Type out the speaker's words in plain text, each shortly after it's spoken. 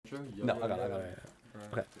intro? No, I got it.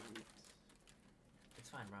 Okay. It's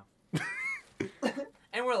fine, bro.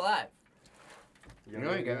 And we're live. You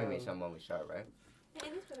know you're giving me some when we start, right? Hey,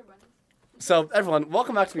 these better buttons. So, everyone,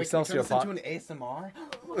 welcome back to Wait, can we turn Excelsior this into an ASMR?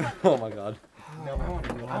 Oh my god. No, I want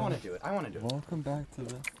to do it. I want to do it. I want to do it. Welcome back to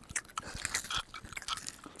the...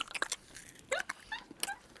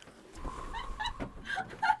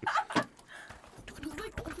 This is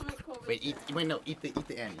like ultimate COVID. Wait, eat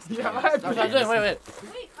the Annie's. No, wait.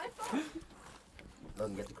 Wait, my phone.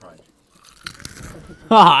 Logan, get the crunch.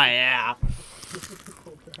 Oh, yeah.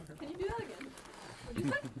 Can you do that again? What'd you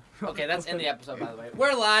say? Okay, that's in the episode, by the way.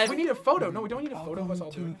 We're live. We need a photo. No, we don't need a photo of us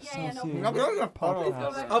all doing it. Yeah, no. No, go to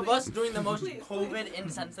podcast. Of us doing the most COVID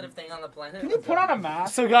insensitive thing on the planet. Can you put on a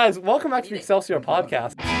mask? So, guys, welcome back to the Excelsior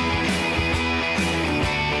podcast.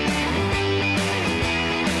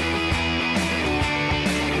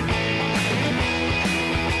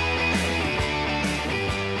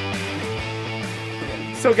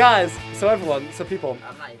 So, guys, people,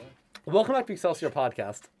 I'm not eating. welcome back to the Excelsior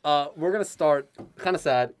podcast. We're going to start, kind of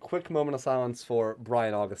sad, quick moment of silence for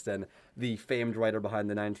Brian Augustin, the famed writer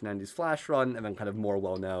behind the 1990s Flash run, and then kind of more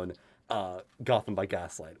well-known Gotham by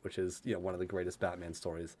Gaslight, which is, you know, one of the greatest Batman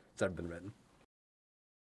stories that's ever been written.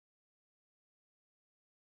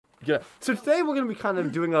 Yeah. So today we're going to be kind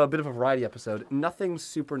of doing a bit of a variety episode. Nothing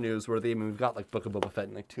super newsworthy. I mean, we've got like Book of Boba Fett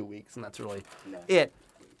in like 2 weeks, and that's really it.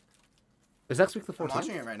 Is next week the 14th? I'm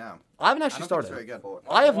watching it right now. I haven't actually I don't started. think it's very good.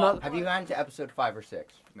 I have not. Have you gotten to episode 5 or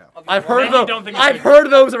 6? No. I've heard Maybe you those. don't think it's I've very heard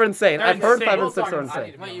those are insane. They're I've heard insane. 5 and We'll 6 talk are about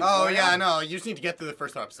insane. Wait, Oh, yeah, no. You just need to get through the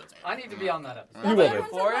first episodes. I need to be on that episode. You will be. Everyone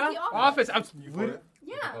says about the Office.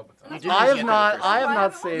 Yeah. I have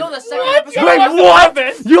not seen. No, the second What? episode. Wait, Watch The what?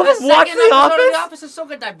 Office? You The haven't watched second The episode of The Office? Office is so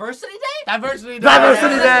good. Diversity Day? Diversity Day.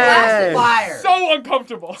 Diversity Day. Fire. So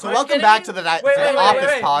uncomfortable. So welcome back to the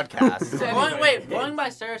Office podcast. Going by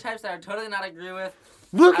stereotypes that I totally not agree with.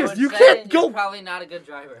 I Lucas, would you say can't you're go. probably not a good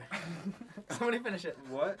driver. Somebody finish it.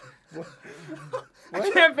 What? I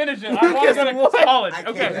can't finish it. I want to go to college. I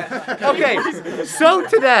Okay. can't. Okay,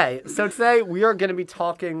 so today we are going to be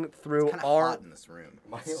talking through It's kind of our. hot in this room.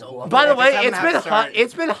 By the way, It's it's been 7.5 hot. stars.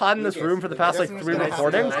 It's been hot in this room for the past like 3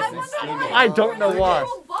 recordings. I wonder why. I don't know why.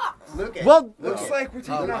 Little box. Lucas. Well, Lucas. like we're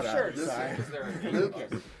taking off shirts.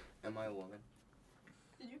 Lucas. Am I a woman?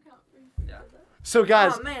 Did you count? Yeah. So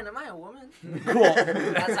guys, Oh man, am I a woman? cool.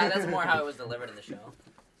 That's more how it was delivered in the show.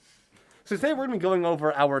 So today we're going to be going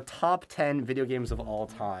over our top 10 video games of all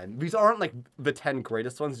time. These aren't like the 10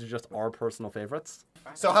 greatest ones; they're just our personal favorites.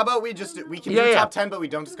 So how about we can Yeah, do yeah. top 10, but we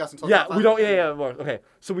don't discuss until Yeah, top 5? we don't. Yeah. Okay,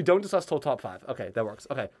 so we don't discuss till top 5. Okay, that works.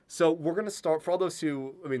 Okay, so we're gonna start for all those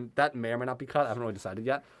who. I mean, that may or may not be cut. I haven't really decided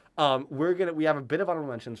yet. We have a bit of honorable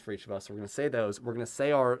mentions for each of us. So we're gonna say those. We're gonna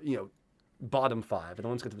say our bottom 5, and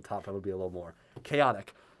once we get to the top 5, it'll be a little more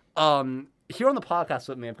chaotic. Here on the podcast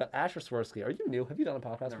with me, I've got Asher Swirsky. Are you new? Have you done a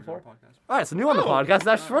podcast before? All right, so new on the podcast is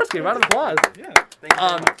Asher Swirsky. Round of applause. Yeah.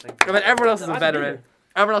 I mean, everyone else is a veteran.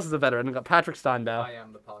 Everyone else is a veteran. We've got Patrick Steinbau, I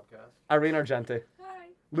am the podcast. Irene Argenti, Hi.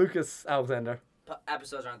 Lucas Alexander,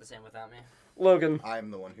 Episodes aren't the same without me. Logan.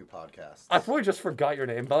 I'm the one who podcasts. I fully just forgot your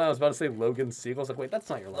name. But I was about to say Logan Siegel. I was like, wait, that's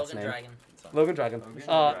not your last Logan name. Dragon. Logan Dragon.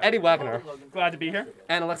 Eddie Waggoner. Glad to be here.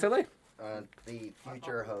 And Alexei Lee. The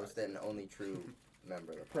future host and only true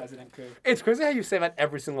member. President Cook. It's crazy how you say that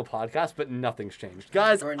every single podcast, but nothing's changed.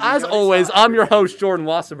 Guys, Jordan, you as notice always, how I'm your everybody- host, Jordan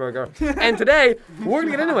Wasserberger. And today, we're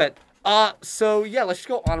going to get into it. So yeah, let's just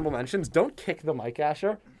go honorable mentions. Don't kick the mic,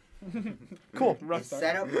 Asher. Cool. Rough It's start.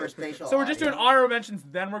 set up for spatial So we're just doing audio. honorable mentions,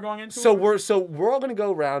 then we're going into So it? we're all going to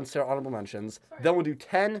go around to our honorable mentions. Then we'll do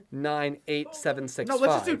 10, 9, 8, 7, 6, No, 5.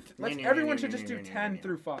 let's just do. Everyone should just do 10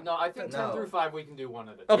 through 5. No, I think 10 No. through 5 we can do one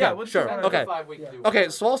at a time. Okay, Yeah, let's sure. do 10 Okay. Through 5 we can do one. Okay,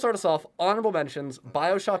 so I'll start us off. Honorable mentions: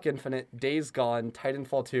 BioShock Infinite, Days Gone,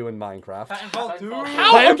 Titanfall 2, and Minecraft. Titanfall 2.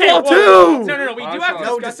 How? Titanfall Okay, well, 2! No, we do have to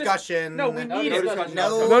No discuss this. discussion. No, we No need it. discussion.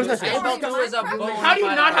 No discussion. Titanfall 2 is a boom. How do you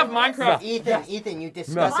not have Minecraft? Ethan, you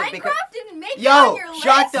discuss it because... Minecraft didn't make it Yo, on your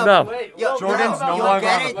shut list. the... No. Wait, Yo, Jordan's no you'll longer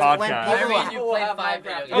get on it the when podcast. people Irene, have- you played 5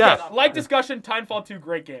 video games. Yeah. Like discussion, Titanfall 2,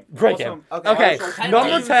 great game. Great Also- game. Okay. Okay, Titanfall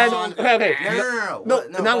number 2 10. on- Okay. No, No,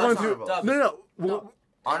 now going that's through. honorable. No.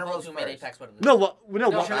 Honorable Titanfall 2 made Apex what it is. No, what? No,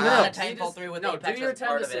 No, what? no, No. no. Titanfall 3 with No, Apex do your as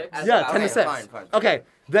part 10 to of it. 6. as Yeah, a 10 to balance. 6. Fine. Okay,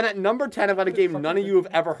 then at number 10, I've got a game none of you have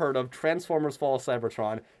ever heard of, Transformers Fall of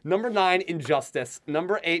Cybertron. Number 9, Injustice.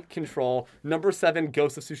 Number 8, Control. Number 7,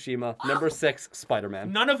 Ghost of Tsushima. Number 6,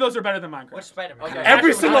 Spider-Man. None of those are better than Minecraft. Which Spider-Man? Okay.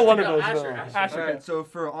 Every Asher, single Asher, one of go, those. Asher, no. Asher. Asher, Alright, go. so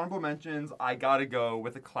for honorable mentions, I gotta go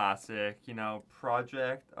with a classic,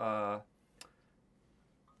 Project,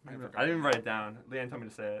 I didn't even write it down. Leanne told me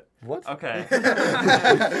to say it. What? Okay. That's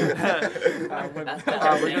we're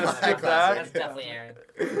definitely gonna Aaron. skip that. That's definitely Aaron.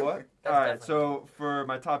 What? That's Alright, definitely- so for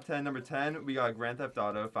my top 10, number 10, we got Grand Theft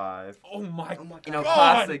Auto 5. Oh my You know, God.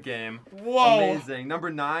 classic game. Whoa. Amazing. Number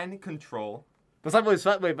 9, Control. That's not really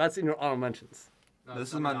wait, that's in your honorable mentions. No, This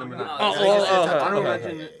it's is my number No, 9. no, Oh, okay. Honorable Okay.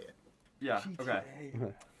 mention. Yeah, okay.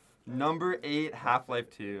 Number 8, Half-Life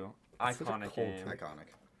 2. That's such a Iconic cold game. Iconic.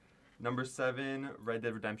 Number 7, Red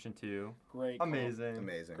Dead Redemption 2. Great. call. Amazing.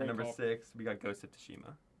 Amazing. Great Number call. 6, we got Ghost of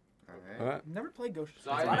Tsushima. Alright. Alright. Never played Ghost.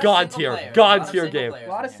 So A I- lot of God single tier. players. God A lot of tier single game. players A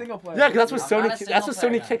lot in of here. single players. Yeah, because that's what I'm not Sony. a That's what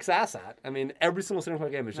single Sony player kicks ass at. I mean, every single single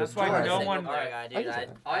player game is That's just. why I'm not a no single one- player guy, dude. I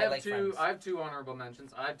I have like two. friends. I have 2 honorable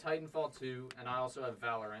mentions. I have Titanfall 2, and I also have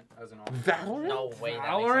Valorant as an honorable. Valorant? No way. that makes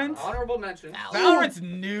Valorant? sense. Honorable mention. Valorant's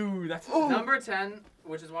new. That's Number 10,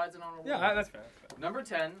 which is why it's an honorable. yeah, mention. that's fair. Number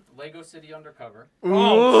 10, Lego City Undercover.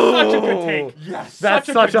 Oh, such a good take. Yes. That's Such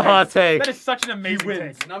a such good a hot take. That is such an amazing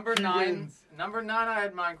take. Number 9. Number 9, I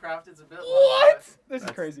had Minecraft. It's a bit. What? This is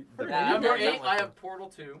That's crazy. the Yeah, Number I'm 8, with I you. have Portal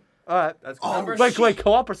 2. All right. That's Oh, cool. Wait,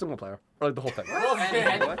 co-op or single player, or like the whole thing?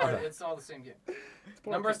 And What? it's all the same game.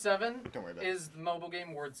 Number 7 Don't worry about it. is the mobile game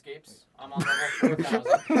Wordscapes. I'm on level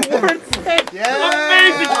 4,000.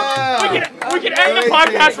 Yeah! We can end the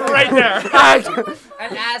podcast right there.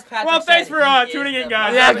 And as Patrick Well, thanks said, for, he is tuning in, the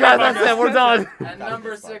guys. Yeah, best. guys, that's it. We're done. And number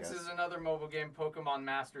this 6 podcast. is another mobile game, Pokemon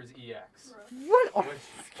Masters EX, What? which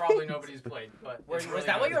probably nobody's played. But Was it's really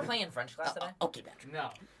that what you were good. playing in French class today? Okay, Patrick. No.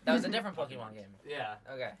 That was a different Pokemon game. Yeah.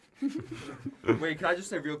 Okay. Wait, can I just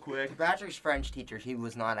say real quick? Patrick's French teacher, he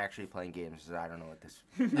was not actually playing games, so I don't know what this.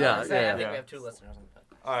 Yeah, I think yeah. we have 2 listeners on the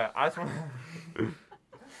podcast. Alright, I just want.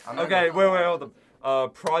 I'm not Okay, gonna- wait, hold up.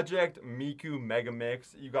 Project Miku Mega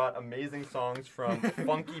Mix. You got amazing songs from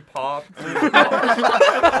Funky Pop to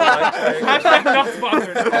Hashtag not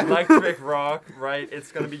sponsored. electric rock, right?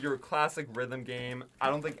 It's gonna be your classic rhythm game. I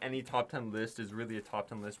don't think any top 10 list is really a top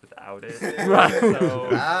 10 list without it. Right. So,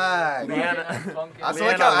 Ah, Leanna, Funky- I also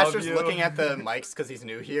Leanna, like how I love Asher's you. looking at the mics because he's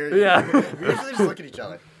new here. Yeah. We usually just look at each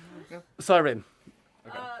other. Sorry, Rain.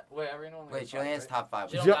 Wait, everyone only Wait, has five, Julian's right? top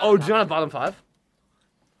 5. Jill- Oh, do you want bottom 5?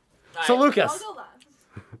 So Alright, Lucas. I'll go last.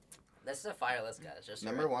 This is a fire list, guys. Just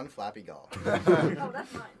Number 1, Flappy Gull. Oh,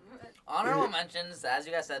 that's mine. Honorable mentions, as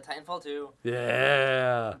you guys said, Titanfall 2.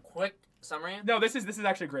 Yeah. Quick summary. No, this is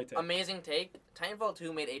actually a great take. Amazing take. Titanfall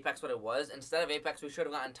 2 made Apex what it was. Instead of Apex, we should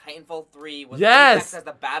have gotten Titanfall 3 with Yes! Apex as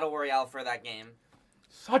the battle royale for that game.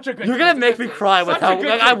 Such a good. You're take. gonna make me cry with Such a how good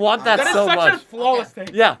like, take. I want that That is so such much. a flawless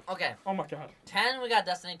take. Yeah. Okay. Oh my god. 10, we got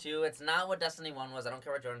Destiny 2. It's not what Destiny 1 was. I don't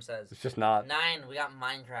care what Jordan says. It's just not. 9, we got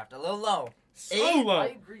Minecraft. A little low. So 8, low. I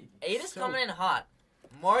agree. 8 is So- coming in hot.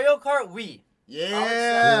 Mario Kart Wii.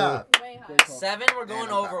 Yeah! Way high. Great call. 7, we're going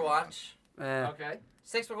Man, I'm proud of Overwatch. Eh. Okay.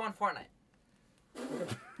 6, we're going Fortnite.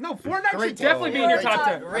 No, Fortnite Great should take. definitely be in your Great top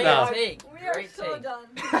take. 10. Great No. take. We are Great so take. done.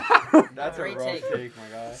 That's a Great rough take. take, my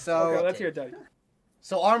guy. So, Okay, let's hear it, Daddy.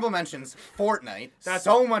 so honorable mentions, Fortnite. That's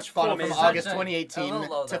so much fun cool, from man. August Such a- 2018 a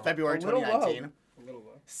little low, to though. February A little low. 2019. A little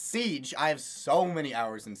low. Siege, I have so many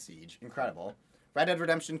hours in Siege. Incredible. Red Dead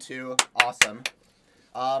Redemption 2, awesome.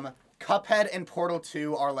 Cuphead and Portal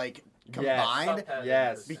 2 are like combined Cuphead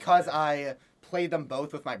Yes. is- because I played them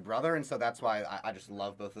both with my brother, and so that's why I just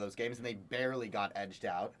love both of those games, and they barely got edged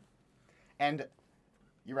out. And,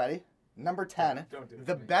 you ready? Number 10, Don't do it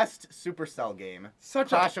the to me. best Supercell game. Such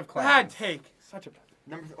Clash a of bad Clans. take. Such a bad.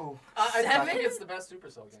 I think it's the best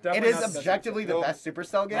Supercell game. It Definitely is not the best objectively the No. best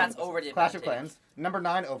Supercell game. That's already a Clash bad of take. Clans. Number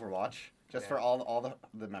 9, Overwatch, just for all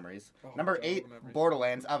the memories. Oh, Number God, 8, all the memories.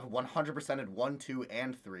 Borderlands. I've 100%ed 1, 2,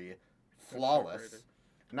 and 3. Flawless. overrated.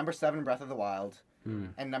 Number 7, Breath of the Wild. Hmm.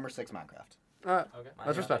 And number 6, Minecraft. Okay.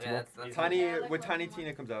 That's respectable. that's Tiny, Yeah, I like when my Tiny mom.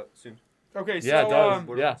 Tina comes out soon. Okay, so Yeah, it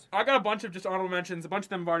does. Yeah. I got a bunch of just honorable mentions. A bunch of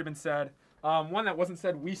them have already been said. One that wasn't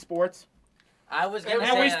said, Wii Sports. I was going to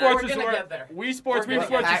And say Wii that. Sports We're gonna Resort. get there. Wii Sports, We're Wii gonna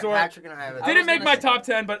Sports get Resort. Patrick and I have I it. was Didn't make gonna my say top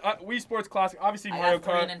that. 10, but Wii Sports Classic. Obviously, I Mario got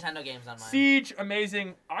 3 Kart. Nintendo games on mine. Siege,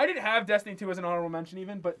 amazing. I didn't have Destiny 2 as an honorable mention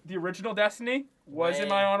even, but the original Destiny was in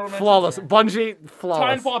my honorable mention. Flawless. Bungie,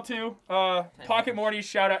 flawless. Titanfall 2, Pocket Morty,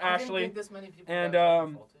 shout out I didn't Ashley. think this many people And, got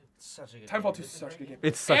Titanfall 2. Such a good Titanfall game. 2 is such a good game.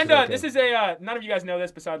 It's such And a good this game. is a none of you guys know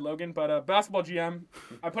this beside Logan, but Basketball GM.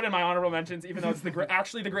 I put in my honorable mentions, even though it's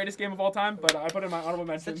actually the greatest game of all time. But I put in my honorable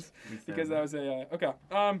mentions because that was a okay.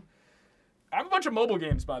 I have a bunch of mobile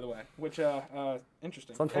games, by the way, which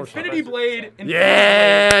interesting. It's unfortunate. Infinity Blade.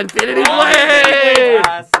 Yeah, Infinity Honestly, Blade.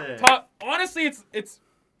 Classic. Honestly,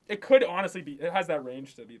 it could honestly be. It has that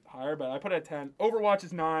range to be higher, but I put it at 10. Overwatch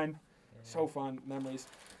is 9. So fun memories.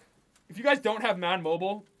 If you guys don't have Madden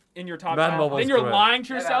Mobile, in your top Madden 10, Mobile's then you're great. lying to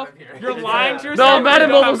Get yourself. out of here. You're lying to No, yourself. No, Madden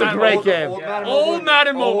You don't have Mobile's a Madden great Mobile. game. Old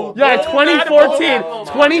Madden Mobile. Yeah, Old 2014, Mobile.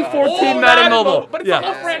 2014 Old Madden Mobile. But it's Yeah. the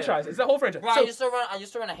whole franchise. It's the whole franchise. Bro, So, I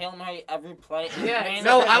used to run a Hail Mary every play. Yeah,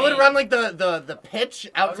 No, I would run like the pitch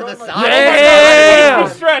out to the side. Yeah. HB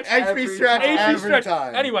stretch. HB stretch HB every stretch.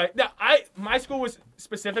 time. Anyway, my school was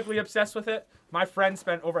specifically obsessed with it. My friend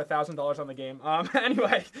spent over $1,000 on the game.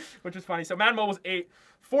 Anyway, which was funny. So Madden Mobile was 8,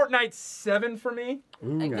 Fortnite 7 for me.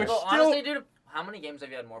 Like, Ooh. people, Still- honestly, dude, how many games have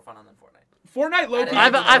you had more fun on than Fortnite? Fortnite low-key.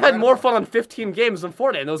 I've had more fun on 15 games than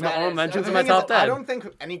Fortnite. Those are my honorable mentions in my top 10. I don't think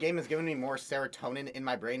any game has given me more serotonin in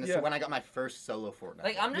my brain as Yeah. to when I got my first solo Fortnite.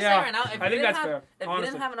 Like, I'm just Yeah, saying right now, if I you think didn't that's have, fair, if you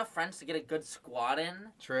honestly. didn't have enough friends to get a good squad in,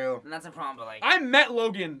 True. then that's a problem. But like, I met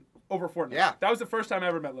Logan over Fortnite. Yeah. That was the first time I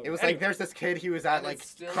ever met Logan. It was Anyway. like there's this kid he was at And like it's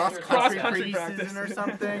still in cross your country top 10. preseason or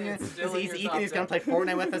something. It's still He's in your Ethan, top he's gonna 10. play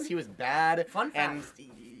Fortnite with us. He was bad. Fun And fact.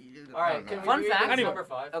 All right, can we Fun do fact. this Anyway. number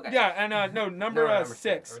 5? okay. Yeah, and no, number No, number 6.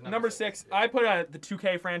 six, or Number number 6. six. I put the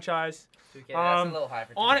 2K franchise. 2K, that's Um, a little high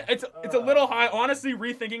for 2K. On it's a little high. Honestly,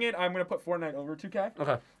 rethinking it, I'm gonna put Fortnite over 2K.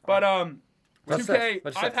 Okay. But That's 2K, six.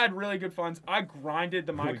 That's I've six. had really good funds. I grinded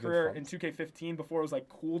the my Really good career funds. in 2K15 before it was like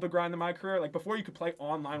cool to grind the my career. Like before you could play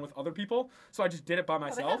online with other people. So I just did it by Oh, they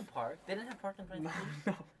myself. had Park. They didn't have Park in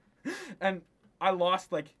 2015. No. And I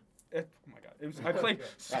lost like, oh my god, I played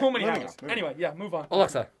so Right, many moving hours. on, moving Anyway, yeah, move on.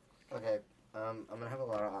 Alexa. Okay, I'm gonna have a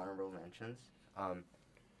lot of honorable mentions.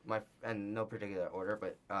 And no particular order,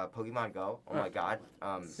 but Pokemon Go. Oh my god.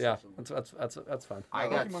 Yeah, that's fine. I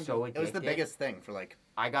got Pokemon so Go. addicted. it was the biggest thing for like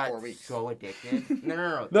I got 4 weeks. so addicted.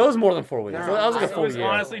 No. That was more than 4 weeks. No, That was like a it full was year.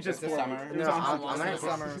 honestly just This 4 summer. weeks. It was No, honestly I'm gonna-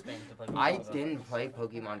 just summer. I didn't play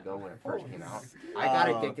Pokemon Go when it first came out. I got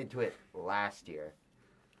addicted to it last year.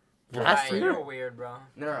 Last Right, year? You're weird, bro.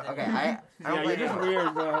 No, okay, I Yeah, don't you're play just anymore.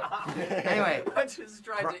 weird, bro. Anyway, I just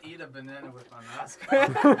tried to eat a banana with my mask.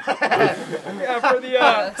 Yeah, for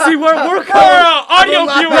the See, we're for audio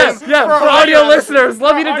Yes, viewers. yeah, for audio listeners,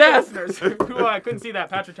 love you to Audio death. listeners who couldn't see that,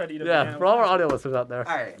 Patrick tried to eat a Yeah, banana. for all our audio listeners out there.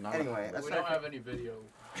 alright, anyway, We don't have any video.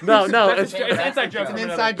 No, That's it's it's an inside joke. It's an from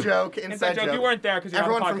inside another- joke. Inside joke. You weren't there because you're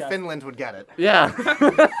Everyone on from the podcast. Finland would get it. yeah.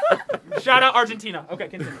 Shout out Argentina. Okay,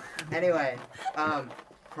 continue. anyway,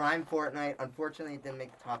 Prime Fortnite. Unfortunately, it didn't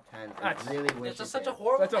make the top 10. I That's- really wish It's just it such a did.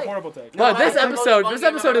 horrible That's a thing. horrible take. But this I- I-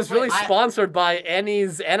 episode is really I- sponsored by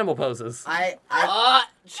Annie's animal poses.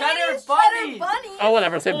 Cheddar Bunny. Oh,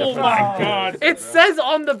 whatever, same Oh difference. my god. It says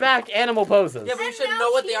on the back animal poses. Yeah, but you And should now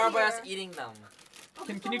know what they are by here. us eating them.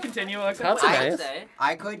 Can you continue, Alexa? That's I would nice. say.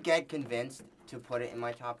 I could get convinced to put it in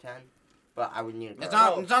my top 10, but I would need a It's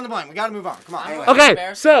card. not the point. We gotta move on. Come on. I'm Anyway. Okay,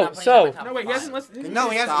 embarrassed so- I'm not putting it in my top No, wait, he five. hasn't listened. No,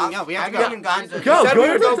 we have Stop. to. No, we I have to haven't go. gotten to Go, You said go we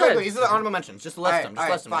to would the go top 10. quickly. These are the honorable mentions. Just list them. Just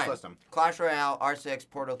Alright, list them. Just fine. list them. Clash Royale, R6,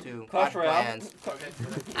 Portal 2, Clash Clash Royale. Clans,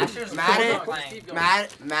 Asher's Madden- still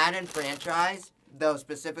playing. Madden franchise, though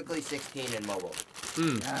specifically 16 in mobile.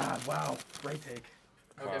 Ah, wow. Great take.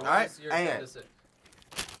 Okay, Alright, what is your anyway. statistic?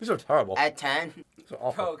 These are terrible. At 10, These are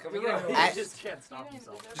awful. Bro, can we get He a At- just can't stop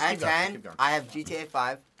himself. at keep going, 10, keep going. I have GTA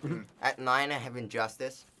 5. At 9, I have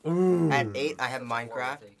Injustice. Ooh. At 8, I have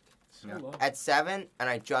Minecraft. So low. At 7, and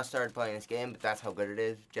I just started playing this game, but that's how good it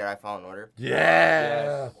is, Jedi Fallen Order.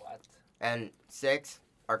 Yeah. What? And 6,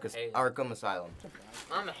 Hey. Arkham Asylum.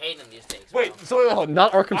 I'm hating these takes. Wait, bro. so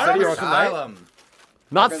not Arkham City or Arkham Knight? Asylum.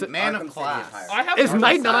 Not Arkham- si- Man of Arkham City class. is higher. I have Is Arkham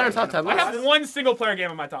Knight not on our Asylum. top 10 I list? have one single player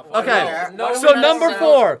game in my top 5. Okay. No, So no, number no,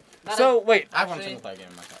 4. Not So wait. I have one Actually- single player game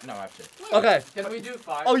in my top. No, actually. Okay. Can we do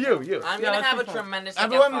 5? Oh, you. I'm Yeah, gonna let's have do a five. tremendous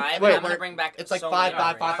Everyone- take at 5. wait, and I'm gonna we're- bring back. It's like so 5, many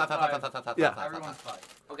 5, 5, 5, 5, 5, 5, 5, 5, 5, Yeah. 5, 5, Everyone's 5.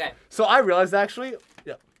 5. Okay. So I realized actually.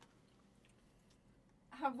 Yeah.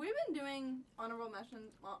 Have we been doing honorable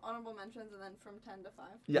mentions and then from 10 to 5?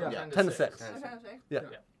 Yeah. Yeah. 10 to 6. 10 to Or 10 to 6? Yeah.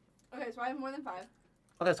 Okay, so I have more than 5,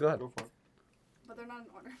 Okay, so go ahead. but they're not in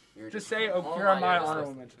order. You're Just just say, fine. oh, here are my my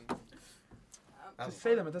honorable mentions. Just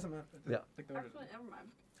say them. It doesn't matter. Yeah. Like the order. Actually, never mind.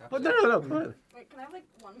 Oh, no. Go ahead. Wait, can I have like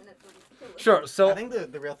 1 minute to listen? Sure. I So think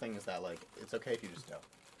the real thing is that like it's okay if you just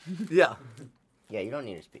don't. yeah. Yeah, you don't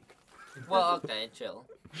need to speak. Well, okay, chill.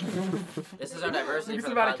 This is our diversity This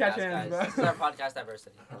for is the about to podcast, catch hands, guys. bro. This is our podcast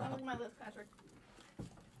diversity. I'm looking at my list, Patrick.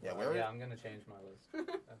 Yeah, where are we? Yeah, I'm gonna change my list.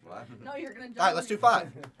 What? No, you're gonna jump. All right, let's do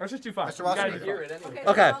 5. Let's just do 5. Mr. Ross, You you gotta do do Hear it anyway. Okay,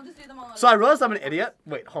 Okay. So I'll just do them all. So I realized I'm an idiot.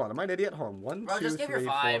 Wait, hold on. Am I an idiot? Hold on. 1, Bro, 2, just give your 3,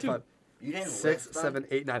 4, five. 5, You didn't 6, list them? 7,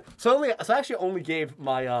 8, 9. So I actually gave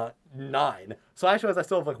my 9. So I actually realized I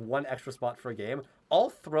still have like 1 extra spot for a game. I'll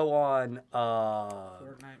throw on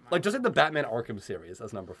like just like the Batman Arkham series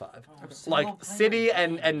as number 5. Like City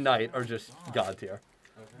and Night are just god tier.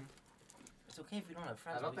 It's okay if you don't have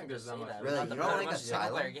friends. I don't we think can just there's that say much. that. Really? We don't You don't have like much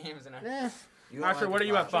single-player Asylum? games in our. You don't Asher, like what are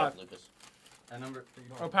you at Asylum? 5? Lucas. At number.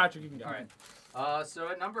 Oh, Patrick, you can go. All right. So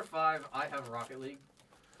at number 5, I have Rocket League.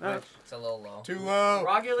 Alright. It's a little low. Too low.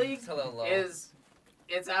 Rocket League It's a little low. it's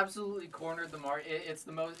absolutely cornered the market. It's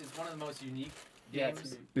one of the most unique Yeah, it's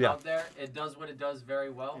games unique. out there. It does what it does very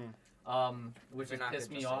well. Which You're has not pissed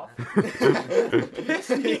good me just off. Piss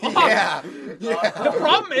me off. Yeah. The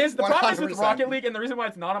problem is with 100%. Rocket League, and the reason why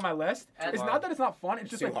it's not on my list, And it's not that it's not fun. It's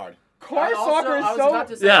just Too like hard. car And also, soccer is I was so. about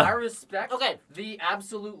to say, Yeah. I respect Okay. the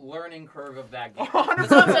absolute learning curve of that game. 100%. That's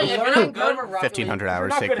what I'm saying. If you're not good, Rocket League- 1,500 You're hours,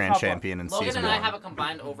 not take good at grand top one. champion in Logan season and I 1. have a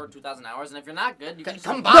combined over 2,000 hours, and if you're not good, you can just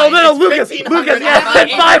Combined? No, It's Lucas, 1,500 yeah, I have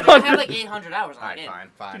it's like 500. I have like 800 hours on Alright, the game. fine,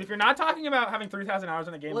 Dude, fine. if you're not talking about having 3,000 hours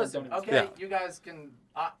in a game, Listen, then don't even. okay, Yeah. you guys can.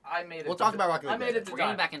 I made it. We'll to talk di- about Rocket I League made later. it to We're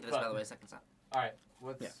getting die, back into this, but- by the way, second time. All right.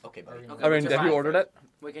 What's Yeah, okay, buddy. Okay. I mean, what's your have you five? ordered it?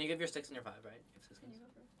 Wait, can you give your 6 and your 5, right?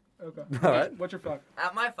 Okay. All right. What's your fuck?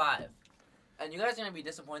 At my 5, and you guys are gonna be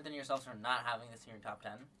disappointed in yourselves for not having this in your top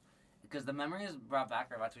 10, because the memories brought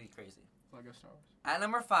back are about to be crazy. Lego Star Wars. At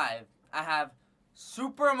number 5, I have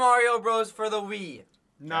Super Mario Bros. For the Wii.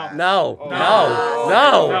 No. No, Oh. no,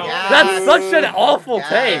 No. no. Yes. That's such an awful Yes.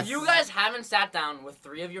 take. If you guys haven't sat down with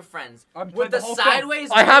 3 of your friends I've with played the the whole thing.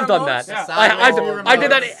 sideways I have Wii done remotes, that. Yeah. I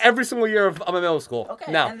did that Remotes. every single year of my middle school.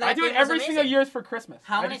 Okay. No. and that I do it game was every single amazing. year for Christmas.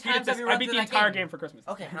 How I many just beat it times have this- you I run beat through the that entire game? game for Christmas.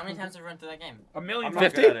 Okay, how many times have you run through that game? A million I'm times.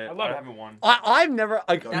 not 50? good at it. I love I it. haven't won. I've never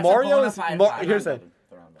like That's a Mario bona is fide Mar- five. here's the thing.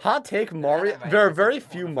 Hot take Mario. There are very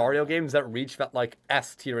few Mario games that reach that like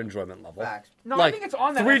S tier enjoyment level. Facts. No, I Like think it's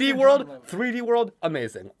on that 3D extra World, level. 3D World,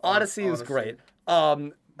 amazing. Odyssey is Odyssey. great.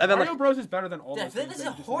 And then Mario like Bros is better than all Dude, I those feel like games this is that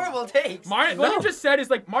a you just horrible take. Mario, what No. you just said is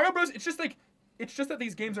like Mario Bros. It's just that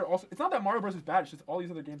these games are also. It's not that Mario Bros is bad. It's just all these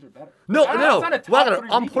other games are better. no, I don't know, it's not a no. top Waggoner, 3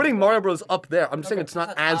 I'm Wii putting game. Mario Bros up there. I'm just saying Okay. it's not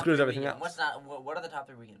What's the as top good as 3 everything Wii else. game? What's not? What are the top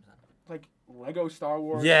 3 Wii games then? Like Lego Star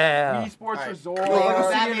Wars. Yeah. Wii Sports Alright. Resort. Lego Sea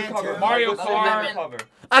Batman Undercover, 2. Mario Lego Kart. Batman. Cover.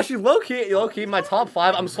 Actually, low key, my top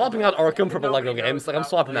 5. I'm swapping out Arkham for the Lego games. Like I'm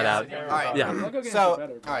swapping that out. Alright. Yeah. Lego games So, are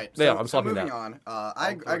better. alright. Yeah, So, I'm swapping moving that. on.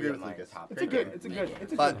 I agree with Lucas. It's a good. It's a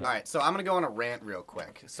good. But alright, so I'm gonna go on a rant real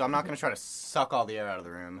quick. So I'm not gonna try to suck all the air out of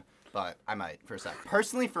the room, but I might for a sec.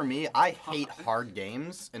 Personally, for me, I hate hard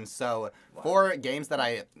games, and so 4 games that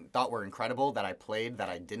I thought were incredible that I played that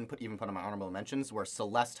I didn't even put on my honorable mentions were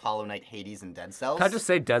Celeste, Hollow Knight, Hades, and Dead Cells. Can I just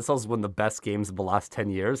say Dead Cells is one of the best games of the last 10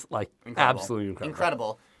 years? Like, Incredible. absolutely incredible.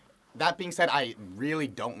 Incredible. That being said, I really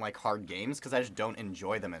don't like hard games because I just don't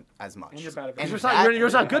enjoy them as much. And you're bad at And You're videos. not, that- you're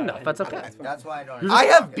not good enough. That's okay. That's why I don't. I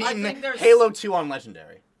have I beaten think there's- Halo 2 on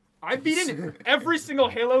Legendary. I've beaten every single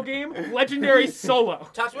Halo game, legendary solo.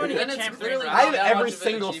 Talk to me when you Then get it's champs. clearly I have not that every much of an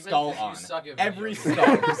single achievement skull if you on. suck at Every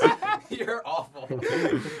video skull. You're awful.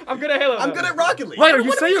 I'm good at Halo. I'm though. good at Rocket League. Wait, are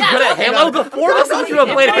you saying you're good at Halo? The 4 of us who have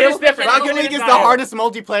played It's Halo. different. Rocket League is the hardest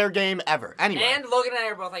multiplayer game ever. Anyway, And Logan and I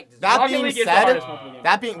are both like. that Rocket being League is the said, hardest multiplayer game.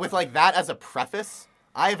 that being with like that as a preface,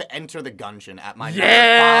 I have Enter the Gungeon at my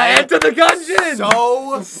Yeah, number Enter the Gungeon! 5.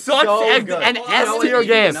 So Such an good. an Well, S I tier wouldn't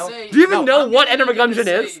game. even say- Do you even No, know I'm what gonna Enter the even Gungeon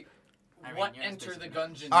say is? What you're Enter the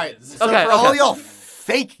Gungeon All right, is. so Okay, for all okay. y'all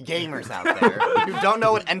fake gamers out there who don't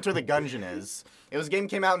know what Enter the Gungeon is, it was a game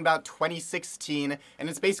came out in about 2016, and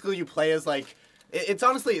it's basically you play as like, it's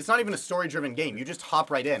honestly, it's not even a story-driven game. You just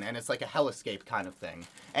hop right in, and it's like a hell escape kind of thing.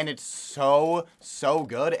 And it's so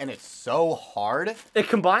good, and it's so hard. It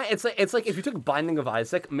combined. It's like if you took Binding of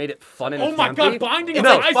Isaac, made it fun and Oh my campy. god, Binding of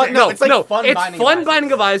No, Isaac. fun- no, it's like fun it's Binding fun of Isaac.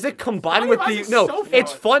 Binding of Isaac combined with Binding the of no. Isaac's so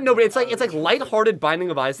It's fun. fun. No, but it's like lighthearted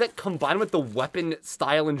Binding of Isaac combined with the weapon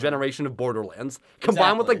style and generation of Borderlands,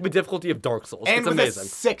 combined with Exactly. like the difficulty of Dark Souls. And It's with amazing. a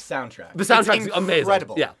sick soundtrack. The soundtrack's It's amazing.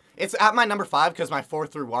 incredible. Yeah. It's at my number 5 because my 4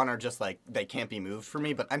 through 1 are just like, they can't be moved for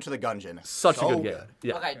me, but Enter the Gungeon. Such so a good game.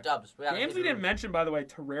 Yeah. Okay, Dubs. We gotta Games keep we it didn't mention, by the way,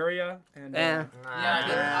 Terraria and. Eh. Nah,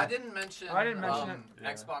 Yeah, I didn't mention. I didn't mention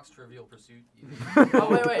Xbox Trivial Pursuit. Oh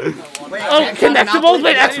wait. Wait, Oh, Xbox connectables. Monopoly?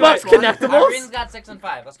 Wait, Xbox Anyway, connectables. Green's got 6 and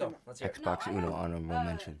 5. Let's go. Let's hear it. Xbox No, I Uno have, honorable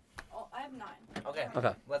mention. Oh, I have 9. Okay.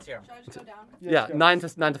 Okay. Let's hear 'em. Should I just go down? Yeah, let's go.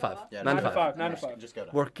 9 to 5. Yeah, 9 to 5. 5. 9 to 5. Just go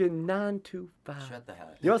down. Working 9 to 5. Shut the hell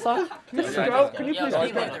up. You know what song? Can you Yeah, please yeah, go? yeah. Can you Yeah, please yeah,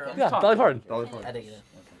 go? yeah. Yeah, Dolly Parton. I dig it.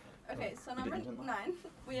 Okay, so number 9,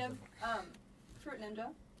 we have Fruit Ninja.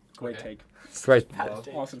 Great take. Great.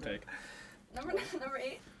 Awesome take. Number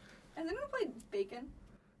 8, has anyone played Bacon?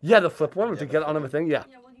 Yeah, the flip one to get on everything. Yeah.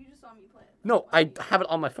 Yeah, well, you just saw me play it. No, I have it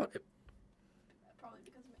on my phone. Probably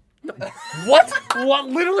because of me. What? What?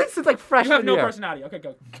 Literally since like You freshman have no year. personality. Okay,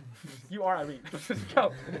 go. You are Irene.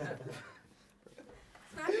 Go.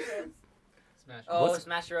 Smashy Roads. Smash. Oh, What's-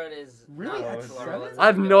 Smash Road is Really? not It's plural. It's I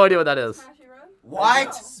have no idea what that is. Smashy Road? What?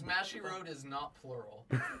 Smashy Road is not plural.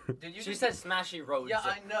 Did you? She said Smashy Roads. Yeah,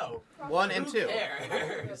 I know. 1 and 2. Who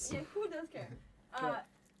cares? Yeah, who does care?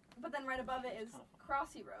 But then right above it is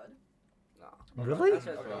Crossy Road. Really? That's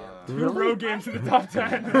just Two Really? road games in the top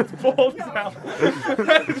 10. That's bold as hell.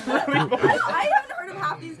 That is really bold. I haven't heard of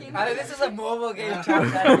half these games. I mean, this is a mobile game top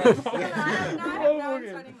 10. Hold on, now I'm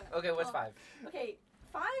starting with. Okay, what's 5? Okay,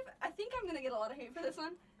 5. I think I'm gonna get a lot of hate for this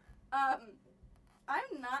one.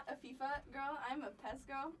 I'm not a FIFA girl. I'm a PES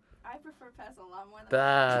girl. I prefer PES a lot more than.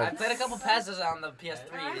 That- I played a couple PESs on the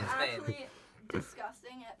PS3 I'm in Spain. actually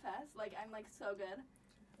disgusting at PES. Like I'm like so good.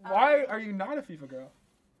 Why are you not a FIFA girl?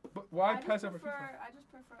 But why I just PES over prefer, FIFA? I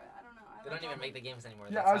just prefer. I don't know. I They like don't even all make the- the games anymore.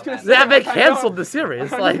 Yeah, That's I was how gonna bad say- Yeah, they I know. canceled the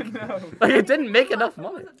series. I Like, know. like it didn't make Well, enough it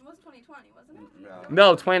money. was 2020, wasn't it?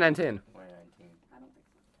 No, 2019. 2019. I don't think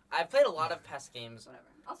so. I've played a lot of PES games. Whatever.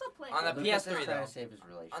 Also play. On the Lucas is PS3 trying though. to save his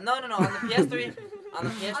relationship. No, on the PS3, on the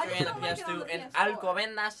PS3 I and just the don't like it on PS2 the in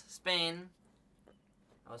PS4. Alcobendas, Spain.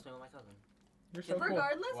 I was playing with my cousin. You're so cool.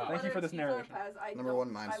 Regardless Wow. of Thank you whether for this it's FIFA or narration. PES, I Number don't-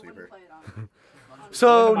 one, I Minesweeper. wouldn't play it on.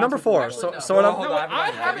 So number 4. Actually, So no. so what No, I'm- hold on,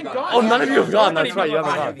 I haven't gone. Oh, none of you have gone. Nobody That's right. You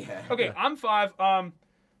gone. haven't gone. Okay, I'm 5.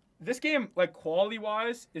 This game, like quality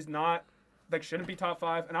wise, is not like shouldn't be top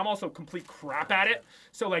 5, and I'm also complete crap at it.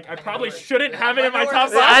 So like I probably shouldn't have it in my top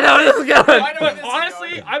 5. I know where this is going. I know where But this is honestly,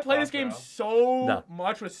 going. I play this game Bro. so No.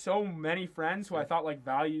 much with so many friends who I thought like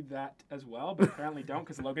valued that as well, but apparently don't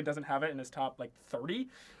because Logan doesn't have it in his top like 30.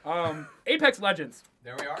 Apex Legends,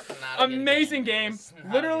 There we are. Not a good amazing game. It's not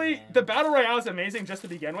a Literally, good game. the battle royale is amazing just to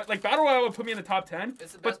begin with. Like battle royale would put me in the top 10.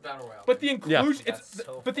 It's the But- best battle royale. But the game. inclusion, That's it's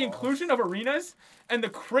so but the false. inclusion of arenas and the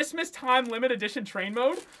Christmas time limit edition train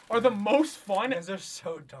mode are the most fun They're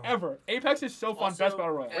so dumb. ever. Apex is so fun. Also, best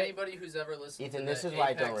battle royale. Anybody who's ever listened Ethan, to this the is why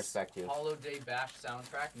I don't Apex respect you. Holiday Bash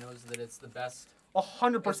soundtrack knows that it's the best.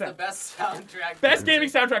 100%. It's the best soundtrack. Best gaming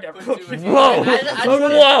soundtrack ever. Put to it. Whoa! I just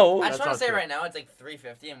Whoa! I just want not to say true. right now it's like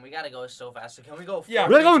 350 and we gotta go so fast. So can we go? Yeah.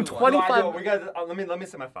 4, We're going 3, 2, 1? 20. No, I 25. know, we got. Let me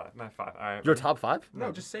say my 5. My 5. All right. Your top 5?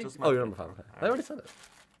 No, just say. my Oh, you're fifth. number 5. Okay. I already said it.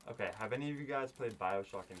 Okay. Have any of you guys played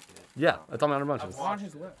BioShock Infinite? Yeah, it's on my honorable mentions. on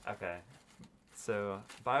his list. Okay. So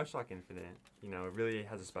BioShock Infinite, it really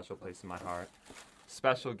has a special place in my heart.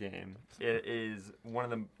 Special game. It is one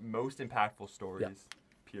of the most impactful stories.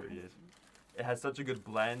 Period. It has such a good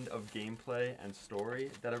blend of gameplay and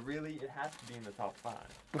story that it has to be in the top 5.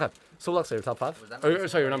 Okay. So Alexei, your top 5? Was that Oh, my sorry, your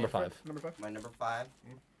score? number 5. Number 5. My number 5.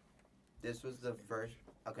 This was the first.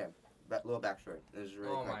 Okay, little backstory. This is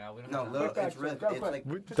really Oh quick. my god, we don't No, have little. Quick It's really. backstory, go It's quick. like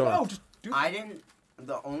We Just don't. go. Just do. I didn't.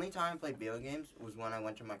 The only time I played video games was when I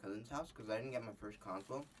went to my cousin's house because I didn't get my first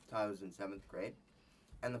console until I was in 7th grade.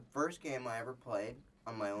 And the first game I ever played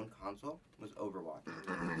on my own console was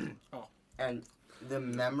Overwatch. Oh. And the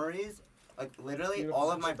memories, like literally Beautiful.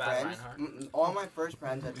 all of my So bad, friends, Reinhardt. all my first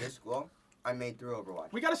friends at this school, I made through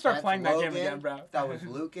Overwatch. We gotta start That's playing that game Logan, again, bro. That was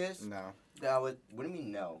Lucas. No. That was. What do you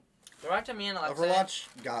mean no? Throw it to me and Alexei. Overwatch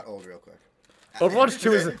got old real quick. Overwatch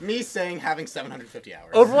 2 is Me saying having 750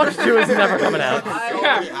 hours. Overwatch 2 is never coming out. So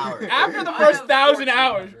Yeah. many hours. After the I first have 1,000 14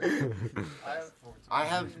 hours. I have 14. I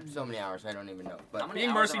have so many hours I don't even know. How But many Being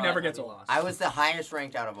hours Mercy of never life gets have you old. lost? I was the highest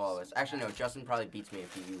ranked out of all of us. Actually, no. Justin probably beats me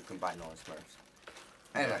if you combine all his Smurfs.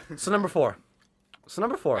 Anyway, So number 4.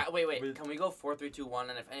 Wait. Can we go 4, 3, 2, 1?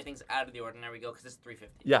 And if anything's out of the ordinary, we go because it's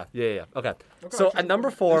 350. Yeah. Okay. Okay, So okay. at number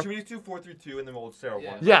 4. Should we do 4, 3, 2, and then we'll Sarah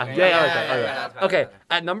Yeah. 1? Yeah. I Yeah, like that. I like yeah, that. that's Okay. better.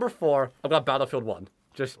 At number 4, I've got Battlefield 1.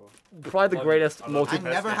 Just probably the Love greatest it. I love multi. it. I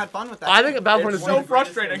never had fun with that. I think Battlefield It's is so the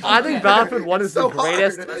frustrating. I think Battlefield 1 is So the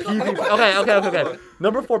greatest hard. PvP. Okay.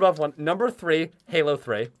 Number 4, Battlefield 1. Number 3, Halo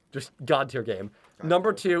 3. Just god tier game.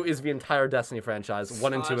 Number 2 is the entire Destiny franchise,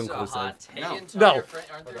 1 and 2 That's a inclusive. hot take. No. No.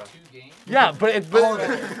 Aren't there 2 games? Yeah, but it's All of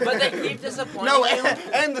it. But they keep disappointing No, you.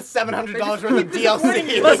 and the $700 worth of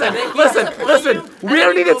DLC. Listen. We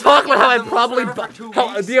don't need to talk about how I probably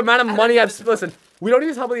the amount of money I've listen. We don't need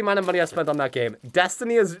to talk about the amount of money I've spent on that game.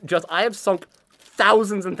 Destiny is just I have sunk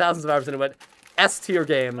thousands and thousands of hours into it. S tier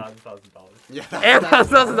game. $1,000. Yeah. And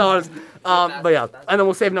 $1,000. But yeah, and then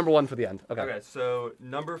we'll save number 1 for the end. Okay. Okay, so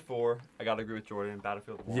number 4, I gotta agree with Jordan.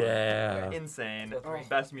 Battlefield 1. Yeah. Insane. Number 3.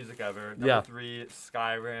 Best music ever. Number Yeah. 3,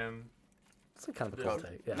 Skyrim. It's a kind of a cool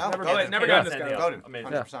take. Yeah. No, Never go got- ahead. never Yeah, got this Sandy guy. up. Voted.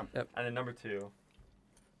 Amazing. 100%. And then number 2,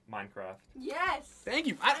 Minecraft. Yes. Thank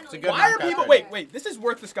you. It's a good Why are Minecraft people? game. Wait. This is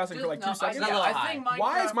worth discussing for like 2 seconds. I think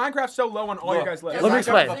Why is Minecraft so low on all your guys' lists? Let me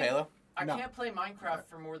explain. Halo. I No. can't play Minecraft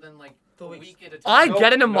for more than like a week at a time. I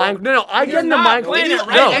get into Minecraft. No, I get into not Minecraft. playing it,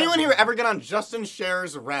 right? No. Anyone here ever get on Justin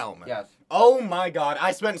Scherer's Realm? yes. Oh my god,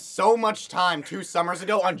 I spent so much time 2 summers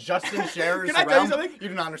ago on Justin Scherer's Can I tell you Realm. something? You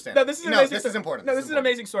do not understand. No, this is an amazing. this is important. No, this is an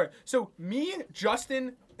amazing story. So me,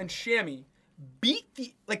 Justin, and Shammy beat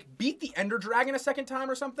the Ender Dragon a second time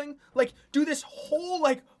or something. Like do this whole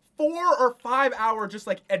like 4 or 5 hour just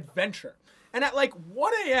like adventure. And at like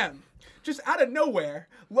 1 a.m., just out of nowhere,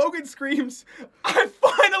 Logan screams, "I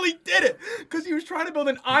finally did it!" Because he was trying to build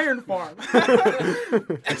an iron farm.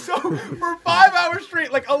 And so for 5 hours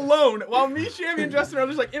straight, like alone, while me, Shammy, and Justin are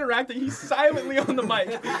just like interacting, he's silently on the mic.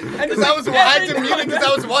 And Because I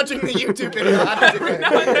was watching the YouTube video.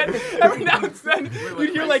 every now and then,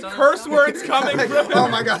 you'd hear like curse words coming from him. Oh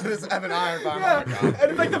my god, this Evan Iron Farm. Yeah. Oh my god.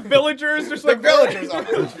 And it's like the villagers just like villagers.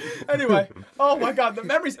 Anyway, oh my god, the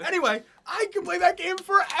memories. Anyway, I could play that game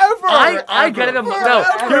forever. I get it in Forever.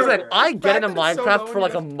 here's the thing. I get it in Back then, Minecraft so for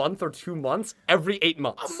like a long month or 2 months every 8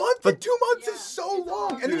 months. A month to 2 months is so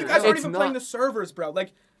long. And then you guys aren't It's even not- playing the servers, bro.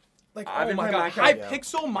 Like I've oh been my playing god, Minecraft, high yeah.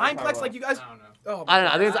 pixel Mineplex, like you guys. I don't know. Oh, I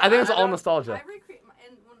don't know. I think it's all nostalgia. I recreate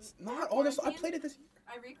not all this. I played it this year.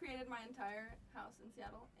 I recreated my entire house in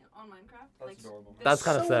Seattle on Minecraft. That's adorable. That's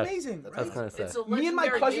kind of so sick. amazing. That's right? kind of sick. It's a Me and my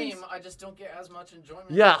legendary cousins- game. I just don't get as much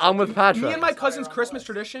enjoyment. Yeah, I'm with Patrick. Me and my It's cousin's higher on the Christmas list.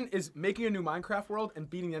 tradition is making a new Minecraft world and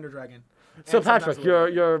beating the Ender Dragon. So And sometimes Patrick, we'll-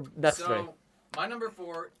 you're next to me. So, my number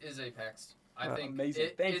 4 is Apex. I think amazing.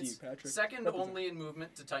 Thank you, it's Patrick. second Represent. only in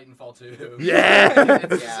movement to Titanfall 2. Yeah. It's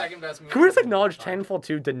the Yeah. second best movement. Can we just acknowledge Titanfall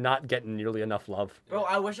 2 did not get nearly enough love? Bro,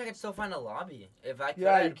 I wish I could still find a lobby. If I could.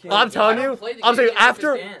 Yeah, you can. I'm telling I don't you, play the I'm game saying because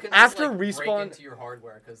after you can after just, like, break respawn into your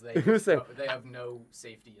hardware because Who's saying? they have no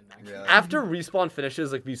safety in that game. Yeah. after respawn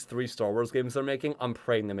finishes like these 3 Star Wars games they're making, I'm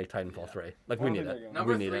praying they make Titanfall 3. Like we I don't need think it. they're gonna.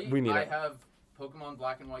 Number We need 3, it. We need I it. have Pokemon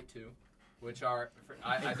Black and White 2, which are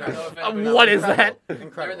I don't know if anybody What knows. is that?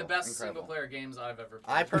 Incredible. They're the best Incredible. single-player games I've ever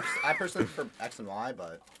played. I personally prefer X and Y,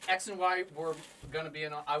 but X and Y were gonna be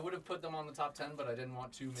in. I would have put them on the top 10, but I didn't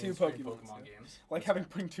want two Two mainstream Pokemons, Pokemon yeah. games. Like having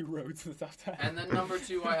putting 2 roads in the top 10. And then number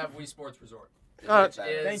 2, I have Wii Sports Resort, which Thank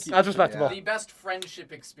is you. That's respectable. the best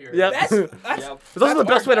friendship experience. Yep. That's It's also the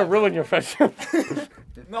best way to ruin your friendship.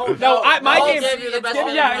 no. My I'll game. give you the best give-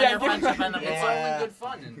 one yeah, on yeah, your give- friendship and It's Yeah. only good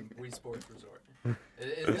fun in Wii Sports Resort.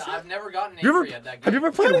 I've never gotten You ever, angry at that game. have you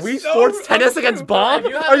ever played That is Wii so Sports tennis untrue. against Bob? If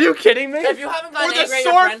you Are you kidding me? If you haven't Or gotten the angry at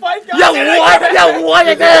your sword friend, fight guy. Yeah, what? Yeah, what?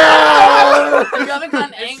 if you haven't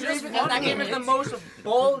gotten angry just because that funny. game is the most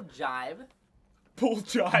bull jive. Bull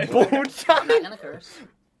jive. I'm not gonna curse.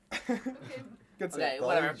 Good Okay, save.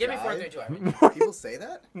 whatever. Give me jive? 4, 3, 2. Irene. people say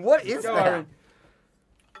that. What is Go, that? Irene.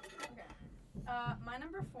 Okay. My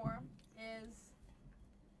number 4 is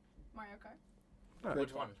Mario Kart.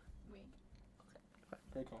 Which one? Wii.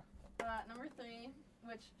 Very cool. Number 3,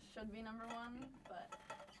 which should be number 1, but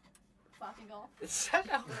Floppy Golf. Shut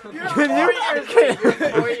up. You're Can 4 years late. You're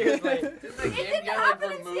 4 years late. Didn't the It game didn't get, happen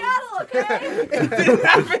like, in removed? Seattle, okay? It didn't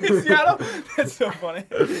happen in Seattle. That's so funny.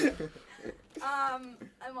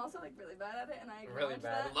 I'm also like really bad at it, and I Really acknowledge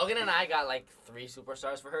bad. that. Logan and I got like 3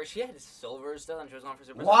 superstars for her. She had silver still, and she was going for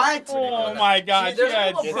superstars. What? Oh my god. There's you had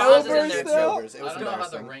a couple silver bronzes in there, still? It was I don't know how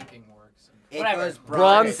the embarrassing. ranking works. It Whatever. goes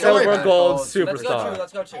Bronze, Okay, silver, sorry, gold, Let's go 2. superstar.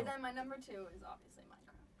 Let's go 2. And then my number 2 is obviously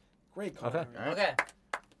Minecraft. Great call. Okay. Alright. Okay.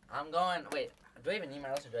 I'm going. Wait. Do I even need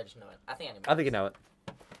my list or do I just know it? I think I need my I think you know it.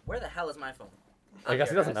 Where the hell is my phone? I guess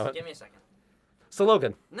he doesn't know it. Give me a second. So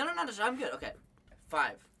Logan, No, just, I'm good. Okay.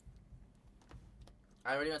 5.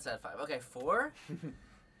 I already went said 5. Okay, 4.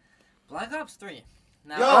 Black Ops 3.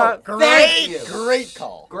 Now, Yo, thank you. great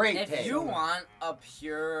call. Great if pick. you want a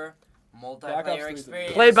pure Black Ops multiplayer 3 is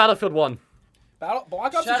experience, play Battlefield 1. Black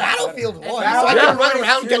Ops Shut is up. Battlefield 1. If So you- I Yeah. can run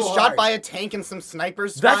around, Too get hard. shot by a tank and some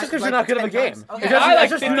snipers. That's just because you're not good at the 10 game. times. Okay. It's just, I like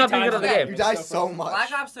it's just 50 not being good at the times. game. You die So so much.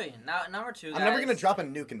 Black Ops 3. Now, number 2, guys. I'm never gonna drop a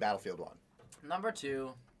nuke in Battlefield 1. Number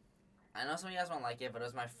 2. I know some of you guys won't like it, but it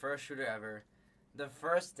was my first shooter ever. The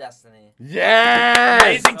first Destiny. Yes!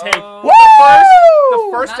 Amazing take. Oh.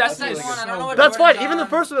 The first Not Destiny the is second one, I don't know so what good. That's fine. Jordan's Even the on.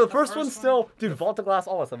 first one, the first first one's one? still, dude, Vault of Glass,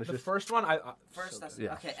 all that stuff is The just. first one, First so Destiny.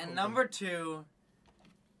 Yeah. Okay, and number 2.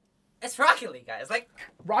 It's Rocket League, guys. Like,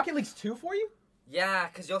 Rocket League's 2 for you? yeah,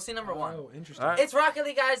 because you'll see number 1. Oh, interesting. Alright. It's Rocket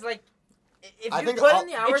League, guys. Like, if I you think put I'll- in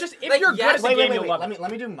the hours, just- if like, you're good yes, at the game, you'll love it.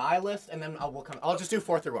 Let me do my list and then we'll come. I'll just do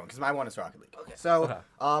 4 through 1 because my 1 is Rocket League. Okay. So,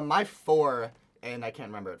 Okay. my 4, and I can't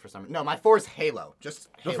remember it for some. No, my 4 is Halo.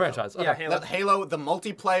 Just The Halo. franchise. Okay. Yeah, Halo. Halo, the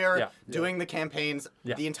multiplayer, Yeah. doing the campaigns,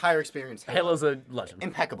 Yeah. the entire experience. Halo's a legend.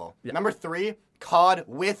 Impeccable. Yeah. Number 3, COD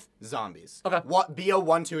with zombies. Okay. What BO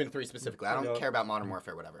 1, 2, and 3 specifically. I don't Yeah. care about Modern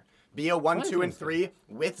Warfare, whatever. BO 1, 2, and 3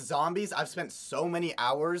 with zombies. I've spent so many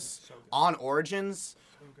hours on Origins.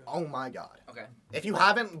 Oh my god. Okay. If you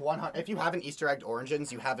haven't Easter egged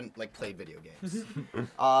Origins, you haven't like played video games.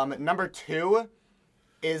 Number 2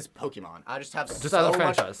 is Pokemon. I just have Just so as a much.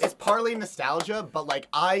 franchise. It's partly nostalgia, but like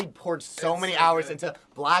I poured so many hours into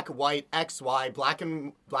Black, White, XY, Black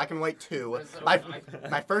and White 2. That's so My nice.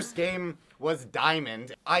 my first game was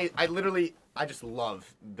Diamond. I just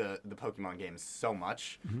love the Pokemon games so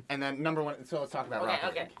much. And then number 1. So let's talk about Okay, Rocket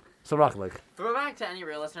okay. League. So Rocket League. Throwback to any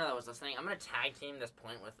real listener that was listening, I'm gonna tag team this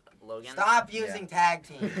point with Logan. Stop using tag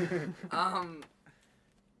team.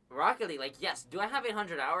 Rocket League, like, yes, do I have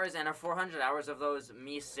 800 hours, and are 400 hours of those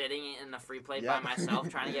me sitting in the free play by myself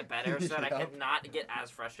trying to get better so that I could not get as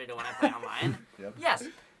frustrated when I play online? Yes.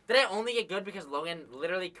 Did I only get good because Logan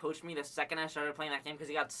literally coached me the second I started playing that game because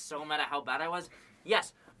he got so mad at how bad I was?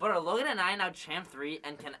 Yes. But are Logan and I now Champ 3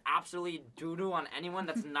 and can absolutely doo-doo on anyone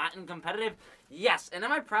that's not in competitive? Yes. And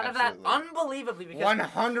am I proud of that? Unbelievably. Because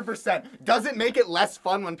 100%. Does it make it less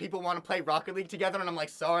fun when people want to play Rocket League together and I'm like,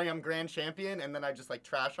 sorry, I'm grand champion, and then I just like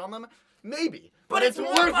trash on them? Maybe. But it's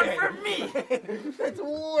more worth fun it. for me. It's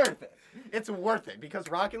worth it. It's worth it because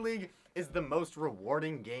Rocket League is the most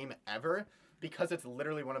rewarding game ever because it's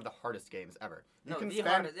literally one of the hardest games ever. It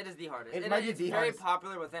is the hardest. It might be the very hardest.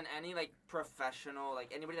 popular within any like professional,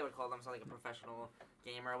 like anybody that would call themselves like a professional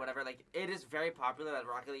gamer or whatever. Like it is very popular that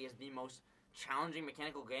Rocket League is the most challenging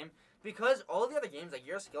mechanical game because all the other games, like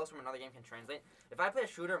your skills from another game can translate. If I play a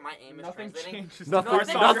shooter, my aim is translating.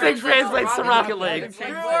 Nothing translates to Rocket League.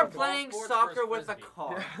 You are playing soccer with a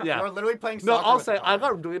car. Yeah. You're literally playing No, soccer I'll with say a car. I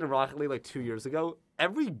got really into Rocket League like 2 years ago.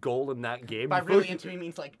 Every goal in that game. By really into me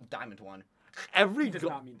means like Diamond 1. Every He does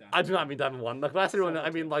not mean Diamond. I do not mean Diamond 1. Like last year, I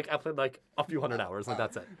mean like I played like a few hundred hours. Like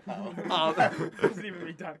that's it. Doesn't even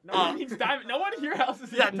mean Diamond. No one means Diamond. No one here else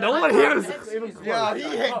is. Yeah, no one here is. Yeah, he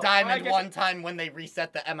hit Diamond I guess- one time when they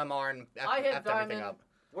reset the MMR and I hit effed everything Diamond. up.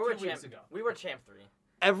 We were 2 weeks champ. ago. We were champ 3.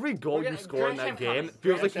 Every goal We're you gonna- score in Grand that Champ game coming. feels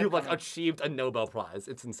Grand like Champ you've like coming. achieved a Nobel Prize.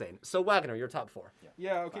 It's insane. So Waggoner, your top 4.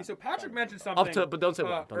 Yeah. Okay. So Patrick mentioned something. Up to, but don't say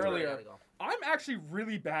one. Don't say one. earlier. I'm actually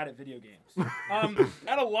really bad at video games.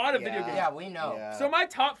 At a lot of video games. Yeah, we know. Yeah. So my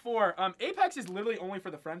top 4, Apex is literally only for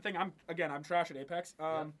the friend thing. I'm trash at Apex.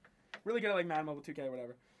 Really good at like Madden Mobile 2K or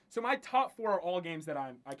whatever. So my top 4 are all games that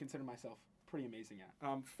I consider myself pretty amazing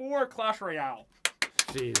at. 4 Clash Royale.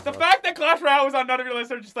 Jesus. The fact that Clash Royale was on none of your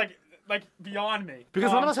lists are just like beyond me.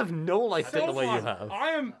 Because none of us have no life so the way you fun. have. I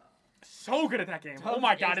am so good at that game. Oh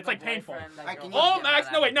my god, it's like painful. can All max.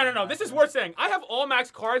 No wait, no. This is worth saying. I have all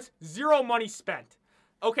max cards, 0 money spent.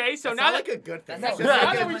 Okay, so That's now not that like a good thing. That's That's not just good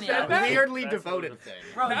now that like we money said out. that, weirdly That's devoted not a thing.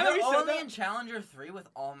 Bro, Now that we you're said only that- in Challenger 3 with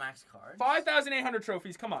all max cards. 5,800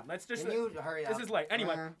 trophies. Come on, let's just. Can you hurry up? This is late.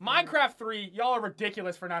 Anyway, Minecraft 3. Y'all are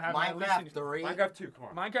ridiculous for not having my list. Minecraft 3. Minecraft 2,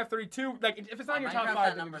 come on. Minecraft 3, 2. Like if it's not in your top Minecraft 5, at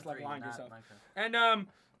then you're number just like 3, lying to not yourself. Minecraft. And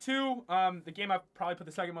 2, the game I've probably put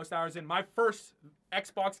the second most hours in. My first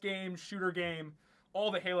Xbox game, shooter game,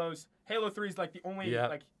 all the Halos. Halo 3 is like the only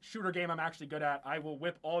like shooter game I'm actually good at. I will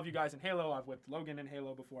whip all of you guys in Halo. I've whipped Logan in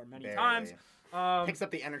Halo before many times. Picks up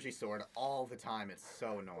the energy sword all the time. It's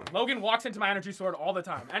so annoying. Logan walks into my energy sword all the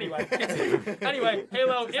time. Anyway,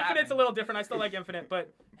 Halo Infinite's a little different. I still like Infinite,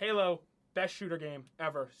 but Halo, best shooter game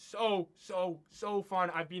ever. So fun.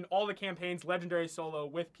 I've been all the campaigns, legendary solo,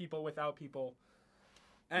 with people, without people,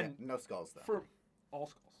 and Yeah, no skulls though. for all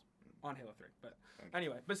skulls on Halo 3. But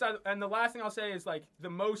anyway, besides, and the last thing I'll say is like the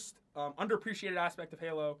most underappreciated aspect of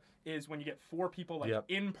Halo is when you get 4 people like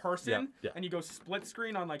in person and you go split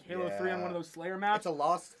screen on like Halo 3 on one of those Slayer maps. It's a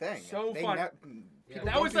lost thing. So They fun. people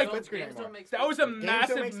That don't was do like split screen anymore. that was a don't make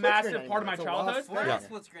massive split screen part of my anymore. It's a childhood. lost We're thing. not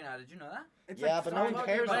split screen now. Did you know that? It's Yeah, like but no one so-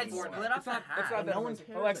 cares But it's anymore. split up in half. It's not that No one amazing.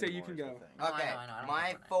 cares Alexei, anymore you can is go. the thing. No, I Okay, know, I don't my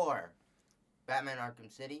play Fortnite. 4, Batman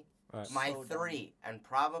Arkham City. Right. My So 3, and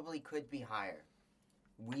probably could be higher,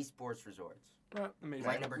 Wii Sports Resorts. Amazing.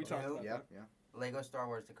 My number We talked 2, about Yeah, that. yeah. Lego Star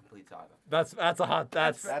Wars: The Complete Saga. That's a hot.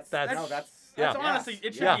 That's No, that's That's yeah. honestly,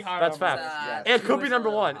 it should Yeah, be higher. that's on my fact. list. It could be number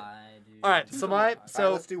 1. All right, so Alright,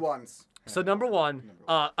 let's do ones. So number 1,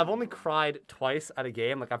 I've only cried twice at a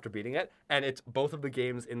game, like after beating it, and it's both of the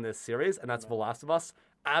games in this series, and that's The Last of Us.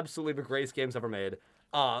 Absolutely the greatest games ever made.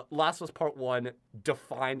 Last of Us Part 1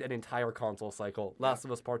 defined an entire console cycle. Last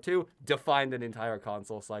of Us Part 2 defined an entire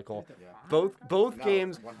console cycle. Both No,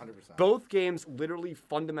 games 100%. both games literally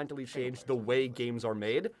fundamentally changed the way games are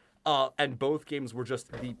made, and both games were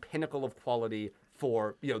just the pinnacle of quality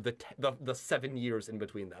for the 7 years in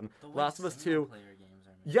between them. Last of Us 2.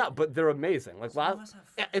 Yeah, but they're amazing. Like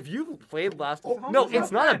if you've played Last of Us, no,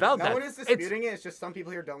 it's not about No that. one is disputing it. It's just some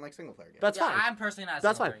people here don't like single player games. That's fine. I'm personally not.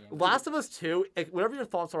 That's fine. Last of Us 2, whatever your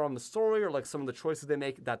thoughts are on the story or like some of the choices they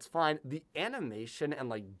make, that's fine. The animation and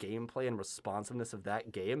like gameplay and responsiveness of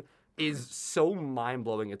that game is so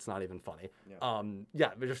mind-blowing it's not even funny.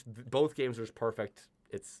 They're just both games are just perfect.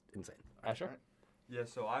 It's insane. Asher? Yeah,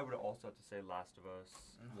 so I would also have to say Last of Us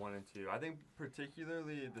 1 and 2. I think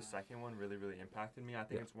particularly the second one really, really impacted me. I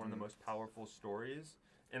think it's one of the most powerful stories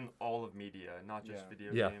in all of media, not just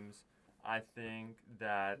video games. I think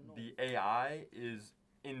that the AI is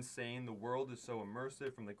insane. The world is so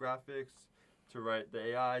immersive, from the graphics to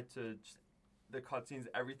the AI to just the cutscenes,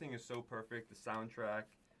 everything is so perfect. The soundtrack,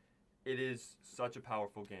 it is such a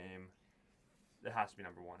powerful game. It has to be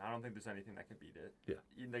number one. I don't think there's anything that can beat it. Yeah.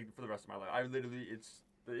 Like, for the rest of my life,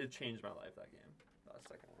 it changed my life. That game, that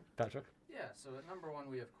second one. Patrick. Yeah, so at number one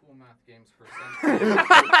we have cool math games for sense.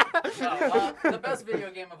 The best video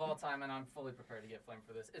game of all time, and I'm fully prepared to get flamed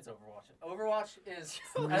for this. It's Overwatch. Overwatch is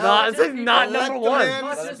This is not number one.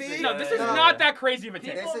 No, this is not that crazy of a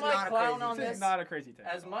take. People might clown on This this is not a crazy take.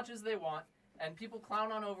 as much as they want, and people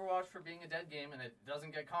clown on Overwatch for being a dead game and it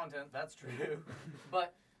doesn't get content. That's true,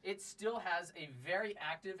 but it still has a very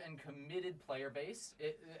active and committed player base.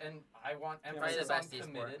 And I want emphasis on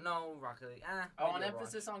committed. No, Rocket League. I want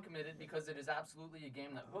emphasis on committed because it is absolutely a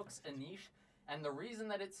game that hooks a niche. And the reason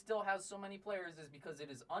that it still has so many players is because it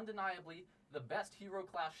is undeniably the best hero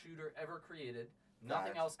class shooter ever created.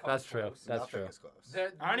 Nothing else comes That's true. close. That's true.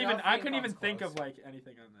 I couldn't even think of like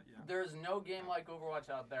anything on that. Yeah. There's no game like Overwatch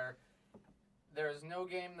out there. There's no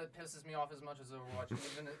game that pisses me off as much as Overwatch,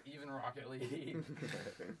 even Rocket League.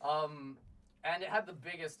 And it had the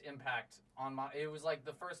biggest impact on my. It was like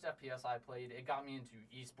the first FPS I played. It got me into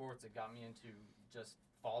esports. It got me into just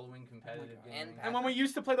following competitive gaming. And when we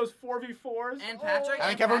used to play those 4v4s. And Patrick. I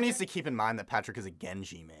think everyone needs to keep in mind that Patrick is a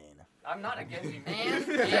Genji main. I'm not a Genji And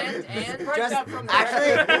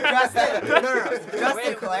Just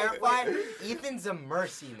to clarify, Ethan's a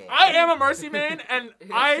Mercy man. I am a Mercy main, and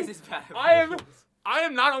I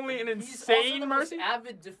am not only an He's insane also the Mercy. most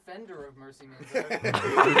avid defender of Mercy mains.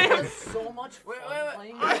 He has so much fun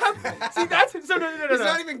playing. See, that's so no. He's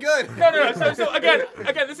not even good. No. So again,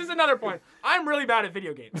 this is another point. I'm really bad at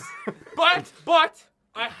video games, but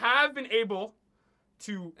I have been able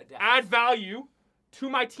to add value to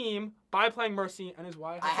my team by playing Mercy, and is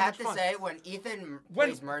why I have to say, when Ethan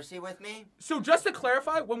plays Mercy with me. So just to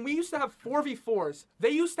clarify, when we used to have 4v4s, they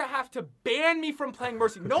used to have to ban me from playing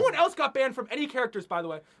Mercy. No one else got banned from any characters, by the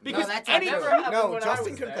way, because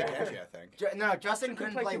Justin couldn't play Genji, I think. Justin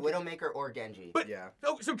couldn't play Widowmaker or Genji. But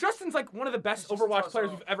so Justin's like one of the best Overwatch players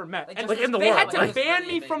we've ever met, and in the they world. had to ban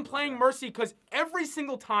me from playing Mercy because every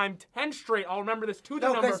single time, 10 straight, I'll remember this to the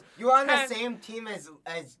number. because you're on the same team as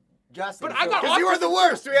Justin. But I got Because you were the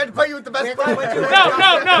worst. We had to put you with the best player.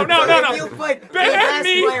 No. You played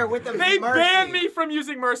They banned me from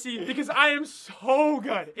using Mercy because I am so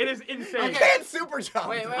good. It is insane. You can't super jump.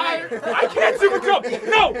 Wait. I can't super jump.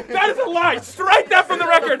 No, that is a lie. Strike that from the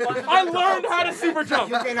record. I learned how to super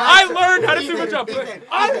jump. I learned how to super jump.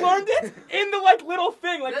 I learned it in the like little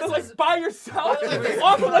thing, like by yourself,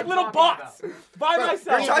 off of like little bots, by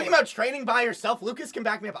myself. You're talking about training by yourself. Lucas can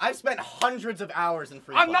back me up. I've spent hundreds of hours in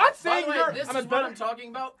free I'm not By saying the way, you're. this I'm is a what better. I'm talking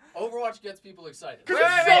about. Overwatch gets people excited. Wait,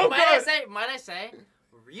 Might I say,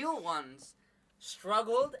 real ones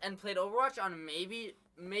struggled and played Overwatch on maybe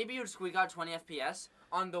you'd squeak out 20 FPS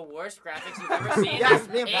on the worst graphics you've ever seen. Yes,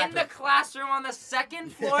 me and in Patrick. the classroom on the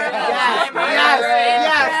second floor of the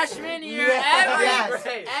Yes. freshman year,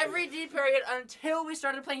 Yes. every D period until we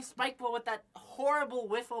started playing Spike Ball with that horrible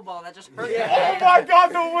wiffle ball that just hurt. Oh my god,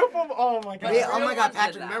 the whiffle! Oh my god. Oh my god, Real ones did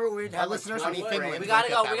Patrick, that. remember we were Our listeners on eFighters. We gotta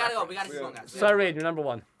go. We gotta see one, guys. Sorry, Reed, you're number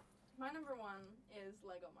one. My number one is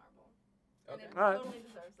Lego Marvel. Okay. And it Alright. totally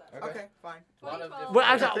deserves that. Okay, fine. A lot of 2012. Well,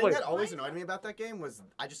 The actually, thing wait. that always annoyed me about that game was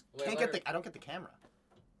I just Wait, I don't get the camera.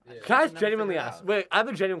 Yeah. Can I Never genuinely figured it ask? out. Wait, I have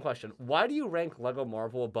a genuine question. Why do you rank Lego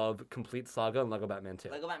Marvel above Complete Saga and Lego Batman 2?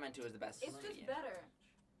 Lego Batman 2 is the best. It's just better.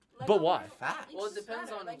 But why? Marvel- Fact. it's Well, it just depends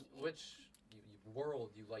better. on Like, which world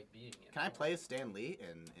you like being in. Can I play as Stan Lee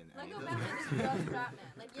in any Lego of those Batman games? is just Batman.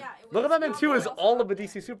 Like, yeah, it was Lego Batman not 2 is what else all out of the there.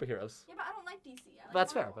 DC superheroes. Yeah, but I don't like DC. I like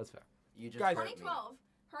That's fair. Marvel. That's fair. You just Guys- hurt me. 2012,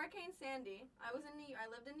 Hurricane Sandy. I lived in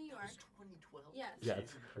New York. 2012. Yes. Yeah,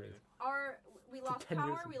 it's crazy. We lost 10 years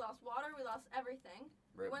power, ago. we lost water, we lost everything.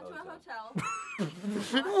 We Rip went to a Bozo. hotel.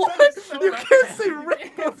 What? You can't say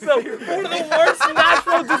Rick Bozo, one of the worst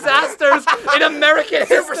natural disasters in American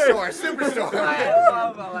history. Superstore. I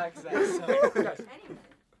love Alexei. Anyway,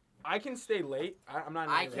 I can stay late. I'm not.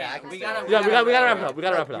 I in can't. We gotta wrap it up. We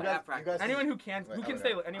gotta wrap it up. have practice. Anyone who can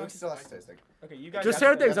stay late. Anyone still can has stay to stay. Okay, you guys. Just have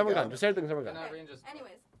share to things. stay. Everyone gone. Just share things. Everyone And gone. not Rangers.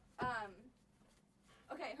 anyways,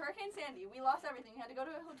 okay, Hurricane Sandy. We lost everything. We had to go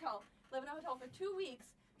to a hotel, live in a hotel for 2 weeks.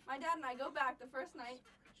 My dad and I go back the first night.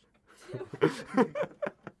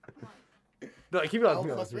 No, keep going. L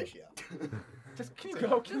Keep plus going. ratio. Just can you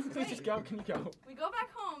go? Can you please just go? Can you go? We go back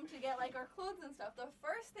home to get like our clothes and stuff. The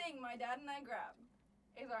first thing my dad and I grab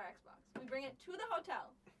is our Xbox. We bring it to the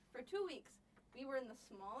hotel for 2 weeks. We were in the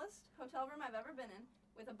smallest hotel room I've ever been in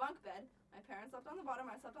with a bunk bed. My parents slept on the bottom,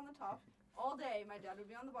 I slept on the top. All day, my dad would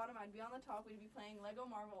be on the bottom, I'd be on the top. We'd be playing Lego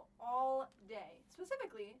Marvel all day.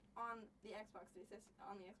 Specifically on the Xbox 360.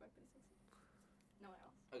 On the Xbox 360. No one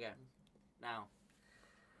else. Okay. Now,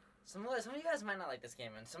 some of you guys might not like this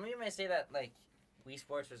game, and some of you may say that like Wii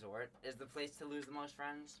Sports Resort is the place to lose the most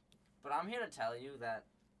friends. But I'm here to tell you that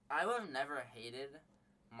I would have never hated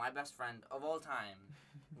my best friend of all time,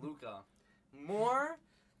 Luca, more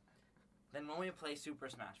than when we play Super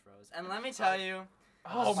Smash Bros. And let me tell you,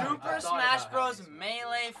 Super Smash Bros.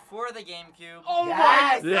 Melee for the GameCube. Oh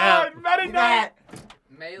Yes! my God! Meta Knight!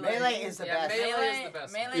 Melee is the best. Melee is the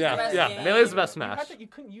best. Melee's the best game. Melee is the best You Smash. had that you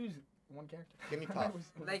couldn't use one character. Give me Puff.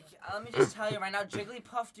 Like, let me just tell you right now,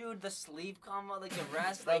 Jigglypuff, dude, the sleeve combo, like the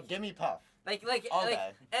rest, Bro, like, give me Puff. like, All like,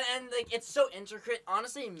 day. and like, it's so intricate.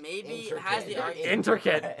 Honestly, maybe it has the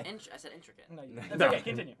Intricate. I said intricate. No, it's No. okay.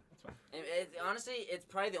 Continue. It's fine. Honestly, it's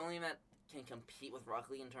probably the only game that can compete with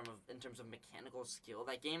Rocket League in terms of mechanical skill.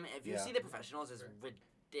 That game, if you Yeah. see the professionals, is ridiculous.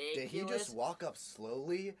 Did he just walk up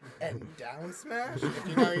slowly and down smash? If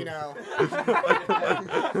you know, you know. But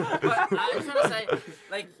I was trying to say,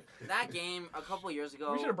 like, that game a couple years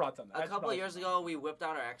ago. We should have brought something. A couple years ago, we whipped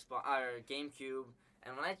out our GameCube,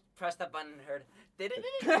 and when I pressed that button and heard,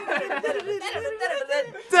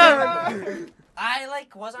 I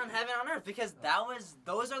like was on heaven on earth because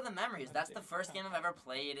those are the memories. That's the first game I've ever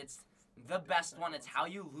played. It's the best one. It's how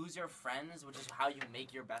you lose your friends, which is how you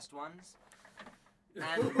make your best ones.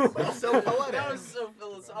 And So poetic. That was so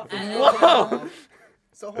philosophical. Whoa!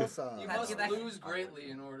 So wholesome. You That's must that- lose greatly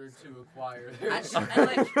in order to acquire. and Sun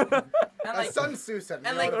Tzu said.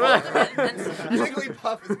 and like Right. Ultimate and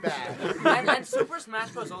Jigglypuff is bad. and Super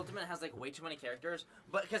Smash Bros. Ultimate has like way too many characters,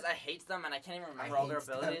 but because I hate them and I can't even remember all their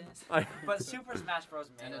abilities. But Super Smash Bros.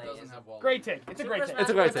 And it Melee doesn't is have walls. Great take. It's a Super great take. Smash It's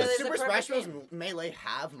a great Bros. take. is the Super Smash perfect Bros. game. Melee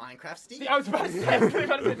have Minecraft Steve. See, I was about to say, it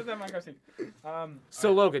doesn't have Minecraft Steve.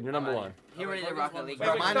 So Logan, you're number one. He already did Rocket League. Wait,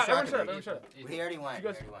 wait, Mine stop, is everyone Rocket shut up, League. everyone shut up. We already went. If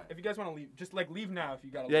you guys, if you guys want to leave, just like leave now if you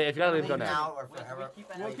gotta. Yeah, leave. if you gotta leave, go Leave now. now or We forever. keep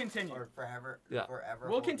it- We'll continue. Or forever. Yeah. Forever.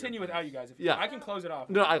 We'll hold your continue peace. without you guys. If Yeah. I can close it off.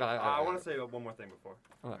 No, I got it. I want to say one more thing before.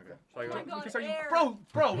 Okay. Should I Oh go? my God, Because are you, air. bro,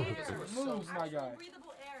 Air. moves, my Actual guy.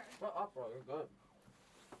 breathable air. Shut up, bro. You're good.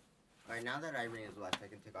 Alright, now that Irene is left, I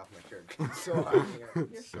can take off my shirt. It's so hot in here.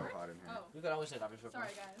 It's so hot in here. Oh, You could always say that before. sorry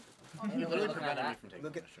guys. You literally Look at prevented me that. from taking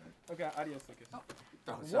Look at- my shirt. Okay, adios, Lucas.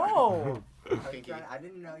 Oh, sorry. Whoa! Pinky. I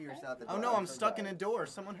didn't know you were still at the door. Oh no, I I'm stuck in a forgot. door.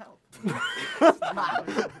 Someone help.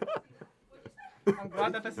 I'm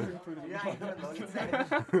glad that this is included. You're not even what Logan said.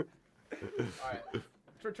 Alright.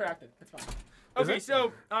 It's retracted. It's fine. Okay,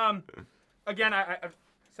 so again, I've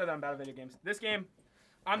said that I'm bad at video games. This game,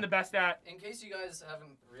 I'm the best at. In case you guys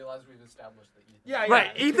haven't realized, we've established that Ethan. Yeah,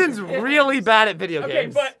 Right, Ethan's really bad at video Okay,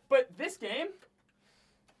 games. but this game,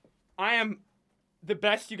 I am the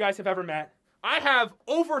best you guys have ever met. I have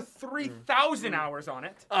over 3,000 hours on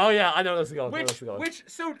it. Oh yeah, I know this is going.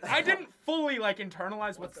 So I didn't fully like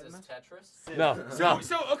internalize what What's this, that meant. Tetris? No.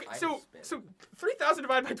 So 3,000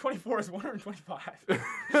 divided by 24 is 125.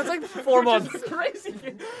 It's like 4 months. Which is crazy.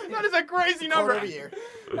 That is a crazy number. Quarter of a year.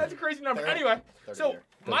 That's a crazy number. 30. Anyway, 30 so year.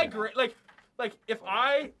 my great like if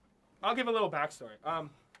I'll give a little backstory.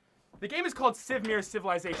 The game is called Civ Mirror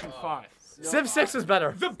Civilization 5. Civ 6 is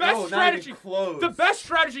better. The best strategy, close. the best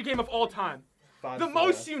strategy game of all time. The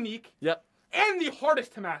most unique. Yep. And the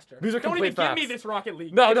hardest to master. These are Don't complete even give me facts. this Rocket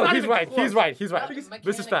League. No, It's no, not he's even right. close. He's right. He's right. Because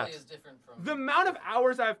This is Mechanically facts. is different from The amount of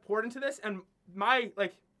hours I've poured into this, and my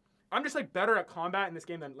I'm just like better at combat in this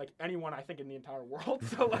game than like anyone I think in the entire world.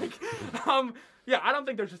 So like, yeah, I don't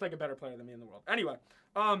think there's just like a better player than me in the world. Anyway,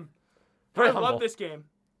 Very I humble. love this game.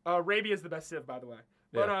 Arabia is the best Civ, by the way.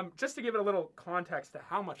 But Yeah. just to give it a little context to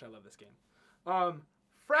how much I love this game.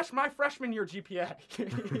 My freshman year GPA.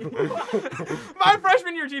 My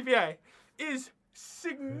freshman year GPA is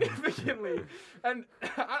significantly, and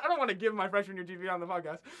I don't want to give my freshman year GPA on the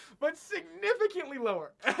podcast, but significantly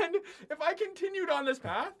lower. And if I continued on this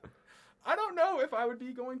path, I don't know if I would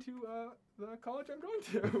be going to the college I'm going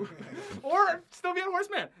to, or still be a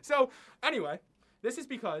horseman. So anyway, this is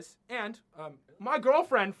because, and my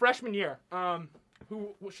girlfriend freshman year,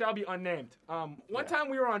 who shall be unnamed, one time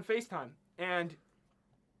we were on FaceTime, and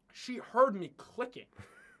she heard me clicking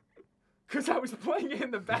because I was playing it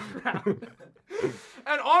in the background.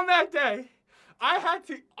 And on that day, I had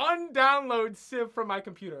to undownload Civ from my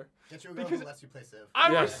computer. Get you a girl Because who lets you play Civ.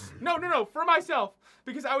 I Yes. was no, for myself,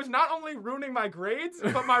 because I was not only ruining my grades,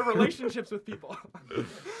 but my relationships with people.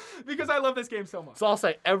 Because I love this game so much. So I'll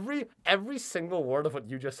say every single word of what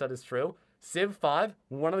you just said is true. Civ 5,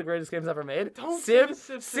 one of the greatest games ever made. Don't say the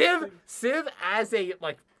Civ 6 thing. Civ as a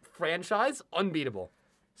franchise, unbeatable.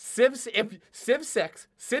 Civ 6,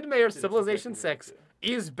 Sid Meier's Civilization 6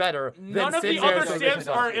 is better than None of Civ the other 06 Civs and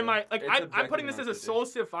are 07. in my like. It's I'm objectively putting this as a not sole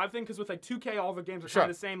Civ 5 thing because with like 2K, all the games are Sure. kind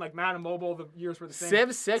of the same. Like Madden Mobile, the years were the same.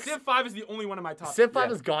 Civ 6. Civ 5 is the only one in my top. Civ 5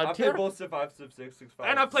 Yeah. is God I've tier. played both Civ 5, Civ 6, Civ 5.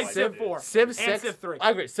 And I've played twice. Civ 4. Civ and 6. Civ 3. I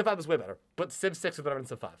agree. Civ 5 is way better, but Civ 6 is better than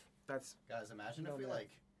Civ 5. That's. Guys, imagine if we like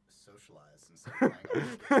socialize instead of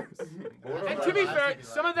playing all the games. And to be fair,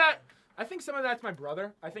 some of that. I think some of that's my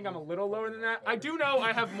brother. I think I'm a little lower than that. I do know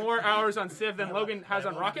I have more hours on Civ than Logan has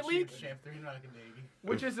on Rocket League,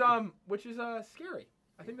 which is scary.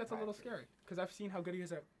 I think that's a little scary because I've seen how good he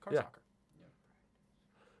is at card Yeah. soccer.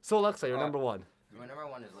 So Alexei, you're number 1. My number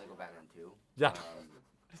 1 is Lego Batman 2. Yeah.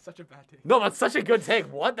 It's such a bad take. No, that's such a good take.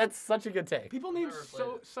 What? That's such a good take. People name Never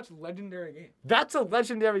played it. such legendary games. That's a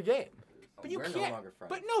legendary game. But you We're can't. no longer friends.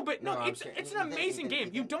 But no, I'm it's saying- it's an amazing game.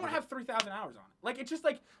 You don't have 3,000 hours on it. Like it's just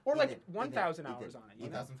like or like Ethan, 1,000 Ethan, hours on it. You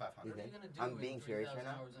know? 1,500. What are you gonna do I'm in being serious right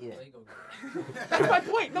 3,000 now. hours in a Yeah. Lego game? That's my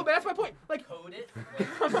point. No, but that's my point. Like Code it.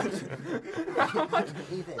 how much?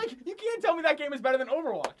 Ethan, Like you can't tell me that game is better than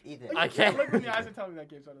Overwatch. Ethan, Like, I you can't can't. look me in the eyes and tell me that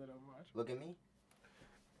game's better than Overwatch. look at me.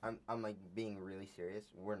 I'm like being really serious.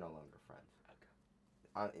 We're no longer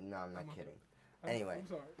friends. No, I'm not kidding. Anyway, I'm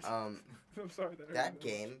sorry. I'm sorry. That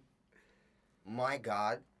game, my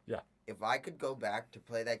God. Yeah. If I could go back to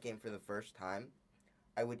play that game for the first time,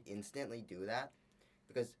 I would instantly do that,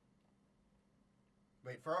 because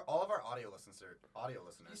Wait, for all of our audio listeners,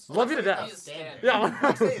 Love you to death. He is standing. Yeah.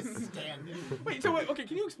 Alexei is standing. Wait, so okay,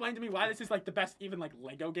 can you explain to me why this is like the best even like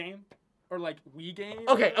Lego game? Or like Wii game?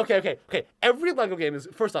 Okay. Every Lego game is,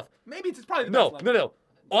 first off, Maybe it's probably the no. best Lego.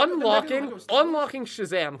 Unlocking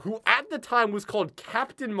Shazam, who at the time was called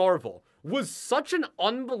Captain Marvel, was such an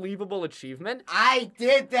unbelievable achievement. I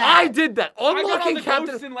did that. I did that. got all Unlocking the Captain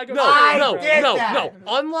ghosts in Lego No, Batman. no, I did no, that.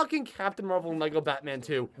 no. Unlocking Captain Marvel and Lego Batman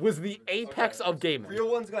 2 was the apex of gaming.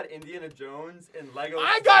 Real ones got Indiana Jones and Lego.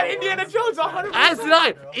 I Star got Wars. Indiana Jones 100%. As did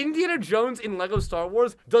I. Indiana Jones in Lego Star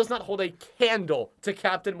Wars does not hold a candle to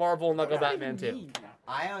Captain Marvel and Lego Batman 2.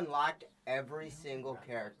 I unlocked every single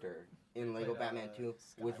character in Lego Batman 2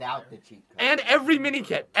 without the cheat code. And every mini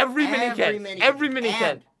kit. Every mini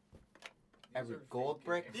kit. Every gold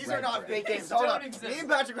brick. These red are not brick. fake games. Don't Hold on. exist. Me and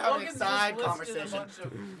Patrick were having a Logan's side just listed a conversation. bunch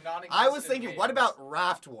of non-existent I was thinking, games. what about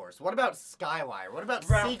Raft Wars? What about Skywire? What about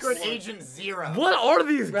Secret Agent Zero? What are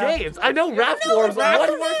these games? I know Raft Wars. What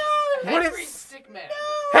Henry is Stickman.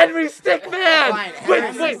 Henry Stickman? Fine, Wait,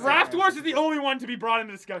 Henry wait. Stickman. Raft Wars is the only one to be brought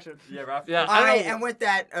into discussion. Yeah, Raph. Yeah. All right, and with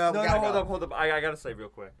that, we No, gotta go. hold up. I gotta say real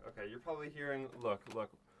quick. Okay, you're probably hearing. Look.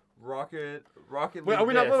 Rocket. Wait, are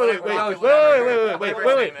we not?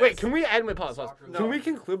 this. Wait. Can we add? Wait, pause. No. Can we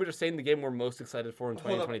conclude by just saying the game we're most excited for in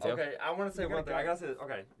Hold up. 2022? Okay, I want to say one thing. I gotta say this.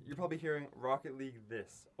 Okay, you're probably hearing Rocket League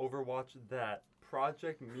this, Overwatch that,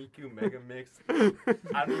 Project Miku Mega Mix.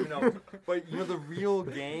 I don't even know. But the real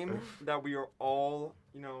game that we are all,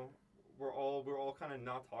 we're all kind of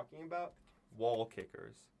not talking about, wall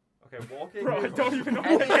kickers. Okay, wall kickers. Bro, I don't even know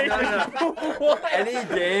No. Any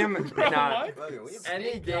game, what?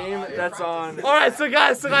 any game that's on All right, so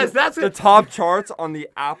guys, that's the it. top charts on the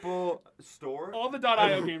Apple Store. All the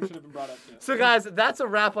 .io games should have been brought up too. So guys, that's a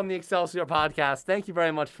wrap on the Excelsior podcast. Thank you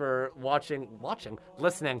very much for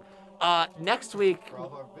listening. Next week,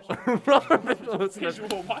 for all our visual listeners.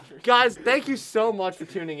 Visual watchers. Guys, thank you so much for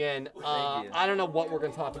tuning in. I don't know what we're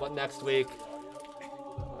gonna talk about next week.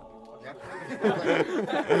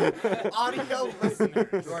 Audio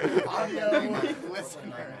listeners. Audio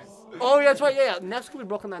listeners. Oh, yeah, that's right. Yeah. Next week,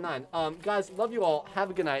 Brooklyn Nine-Nine. Guys, love you all. Have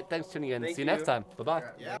a good night. Thanks for tuning in. Thank See you you. next time. Bye-bye.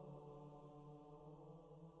 Yeah.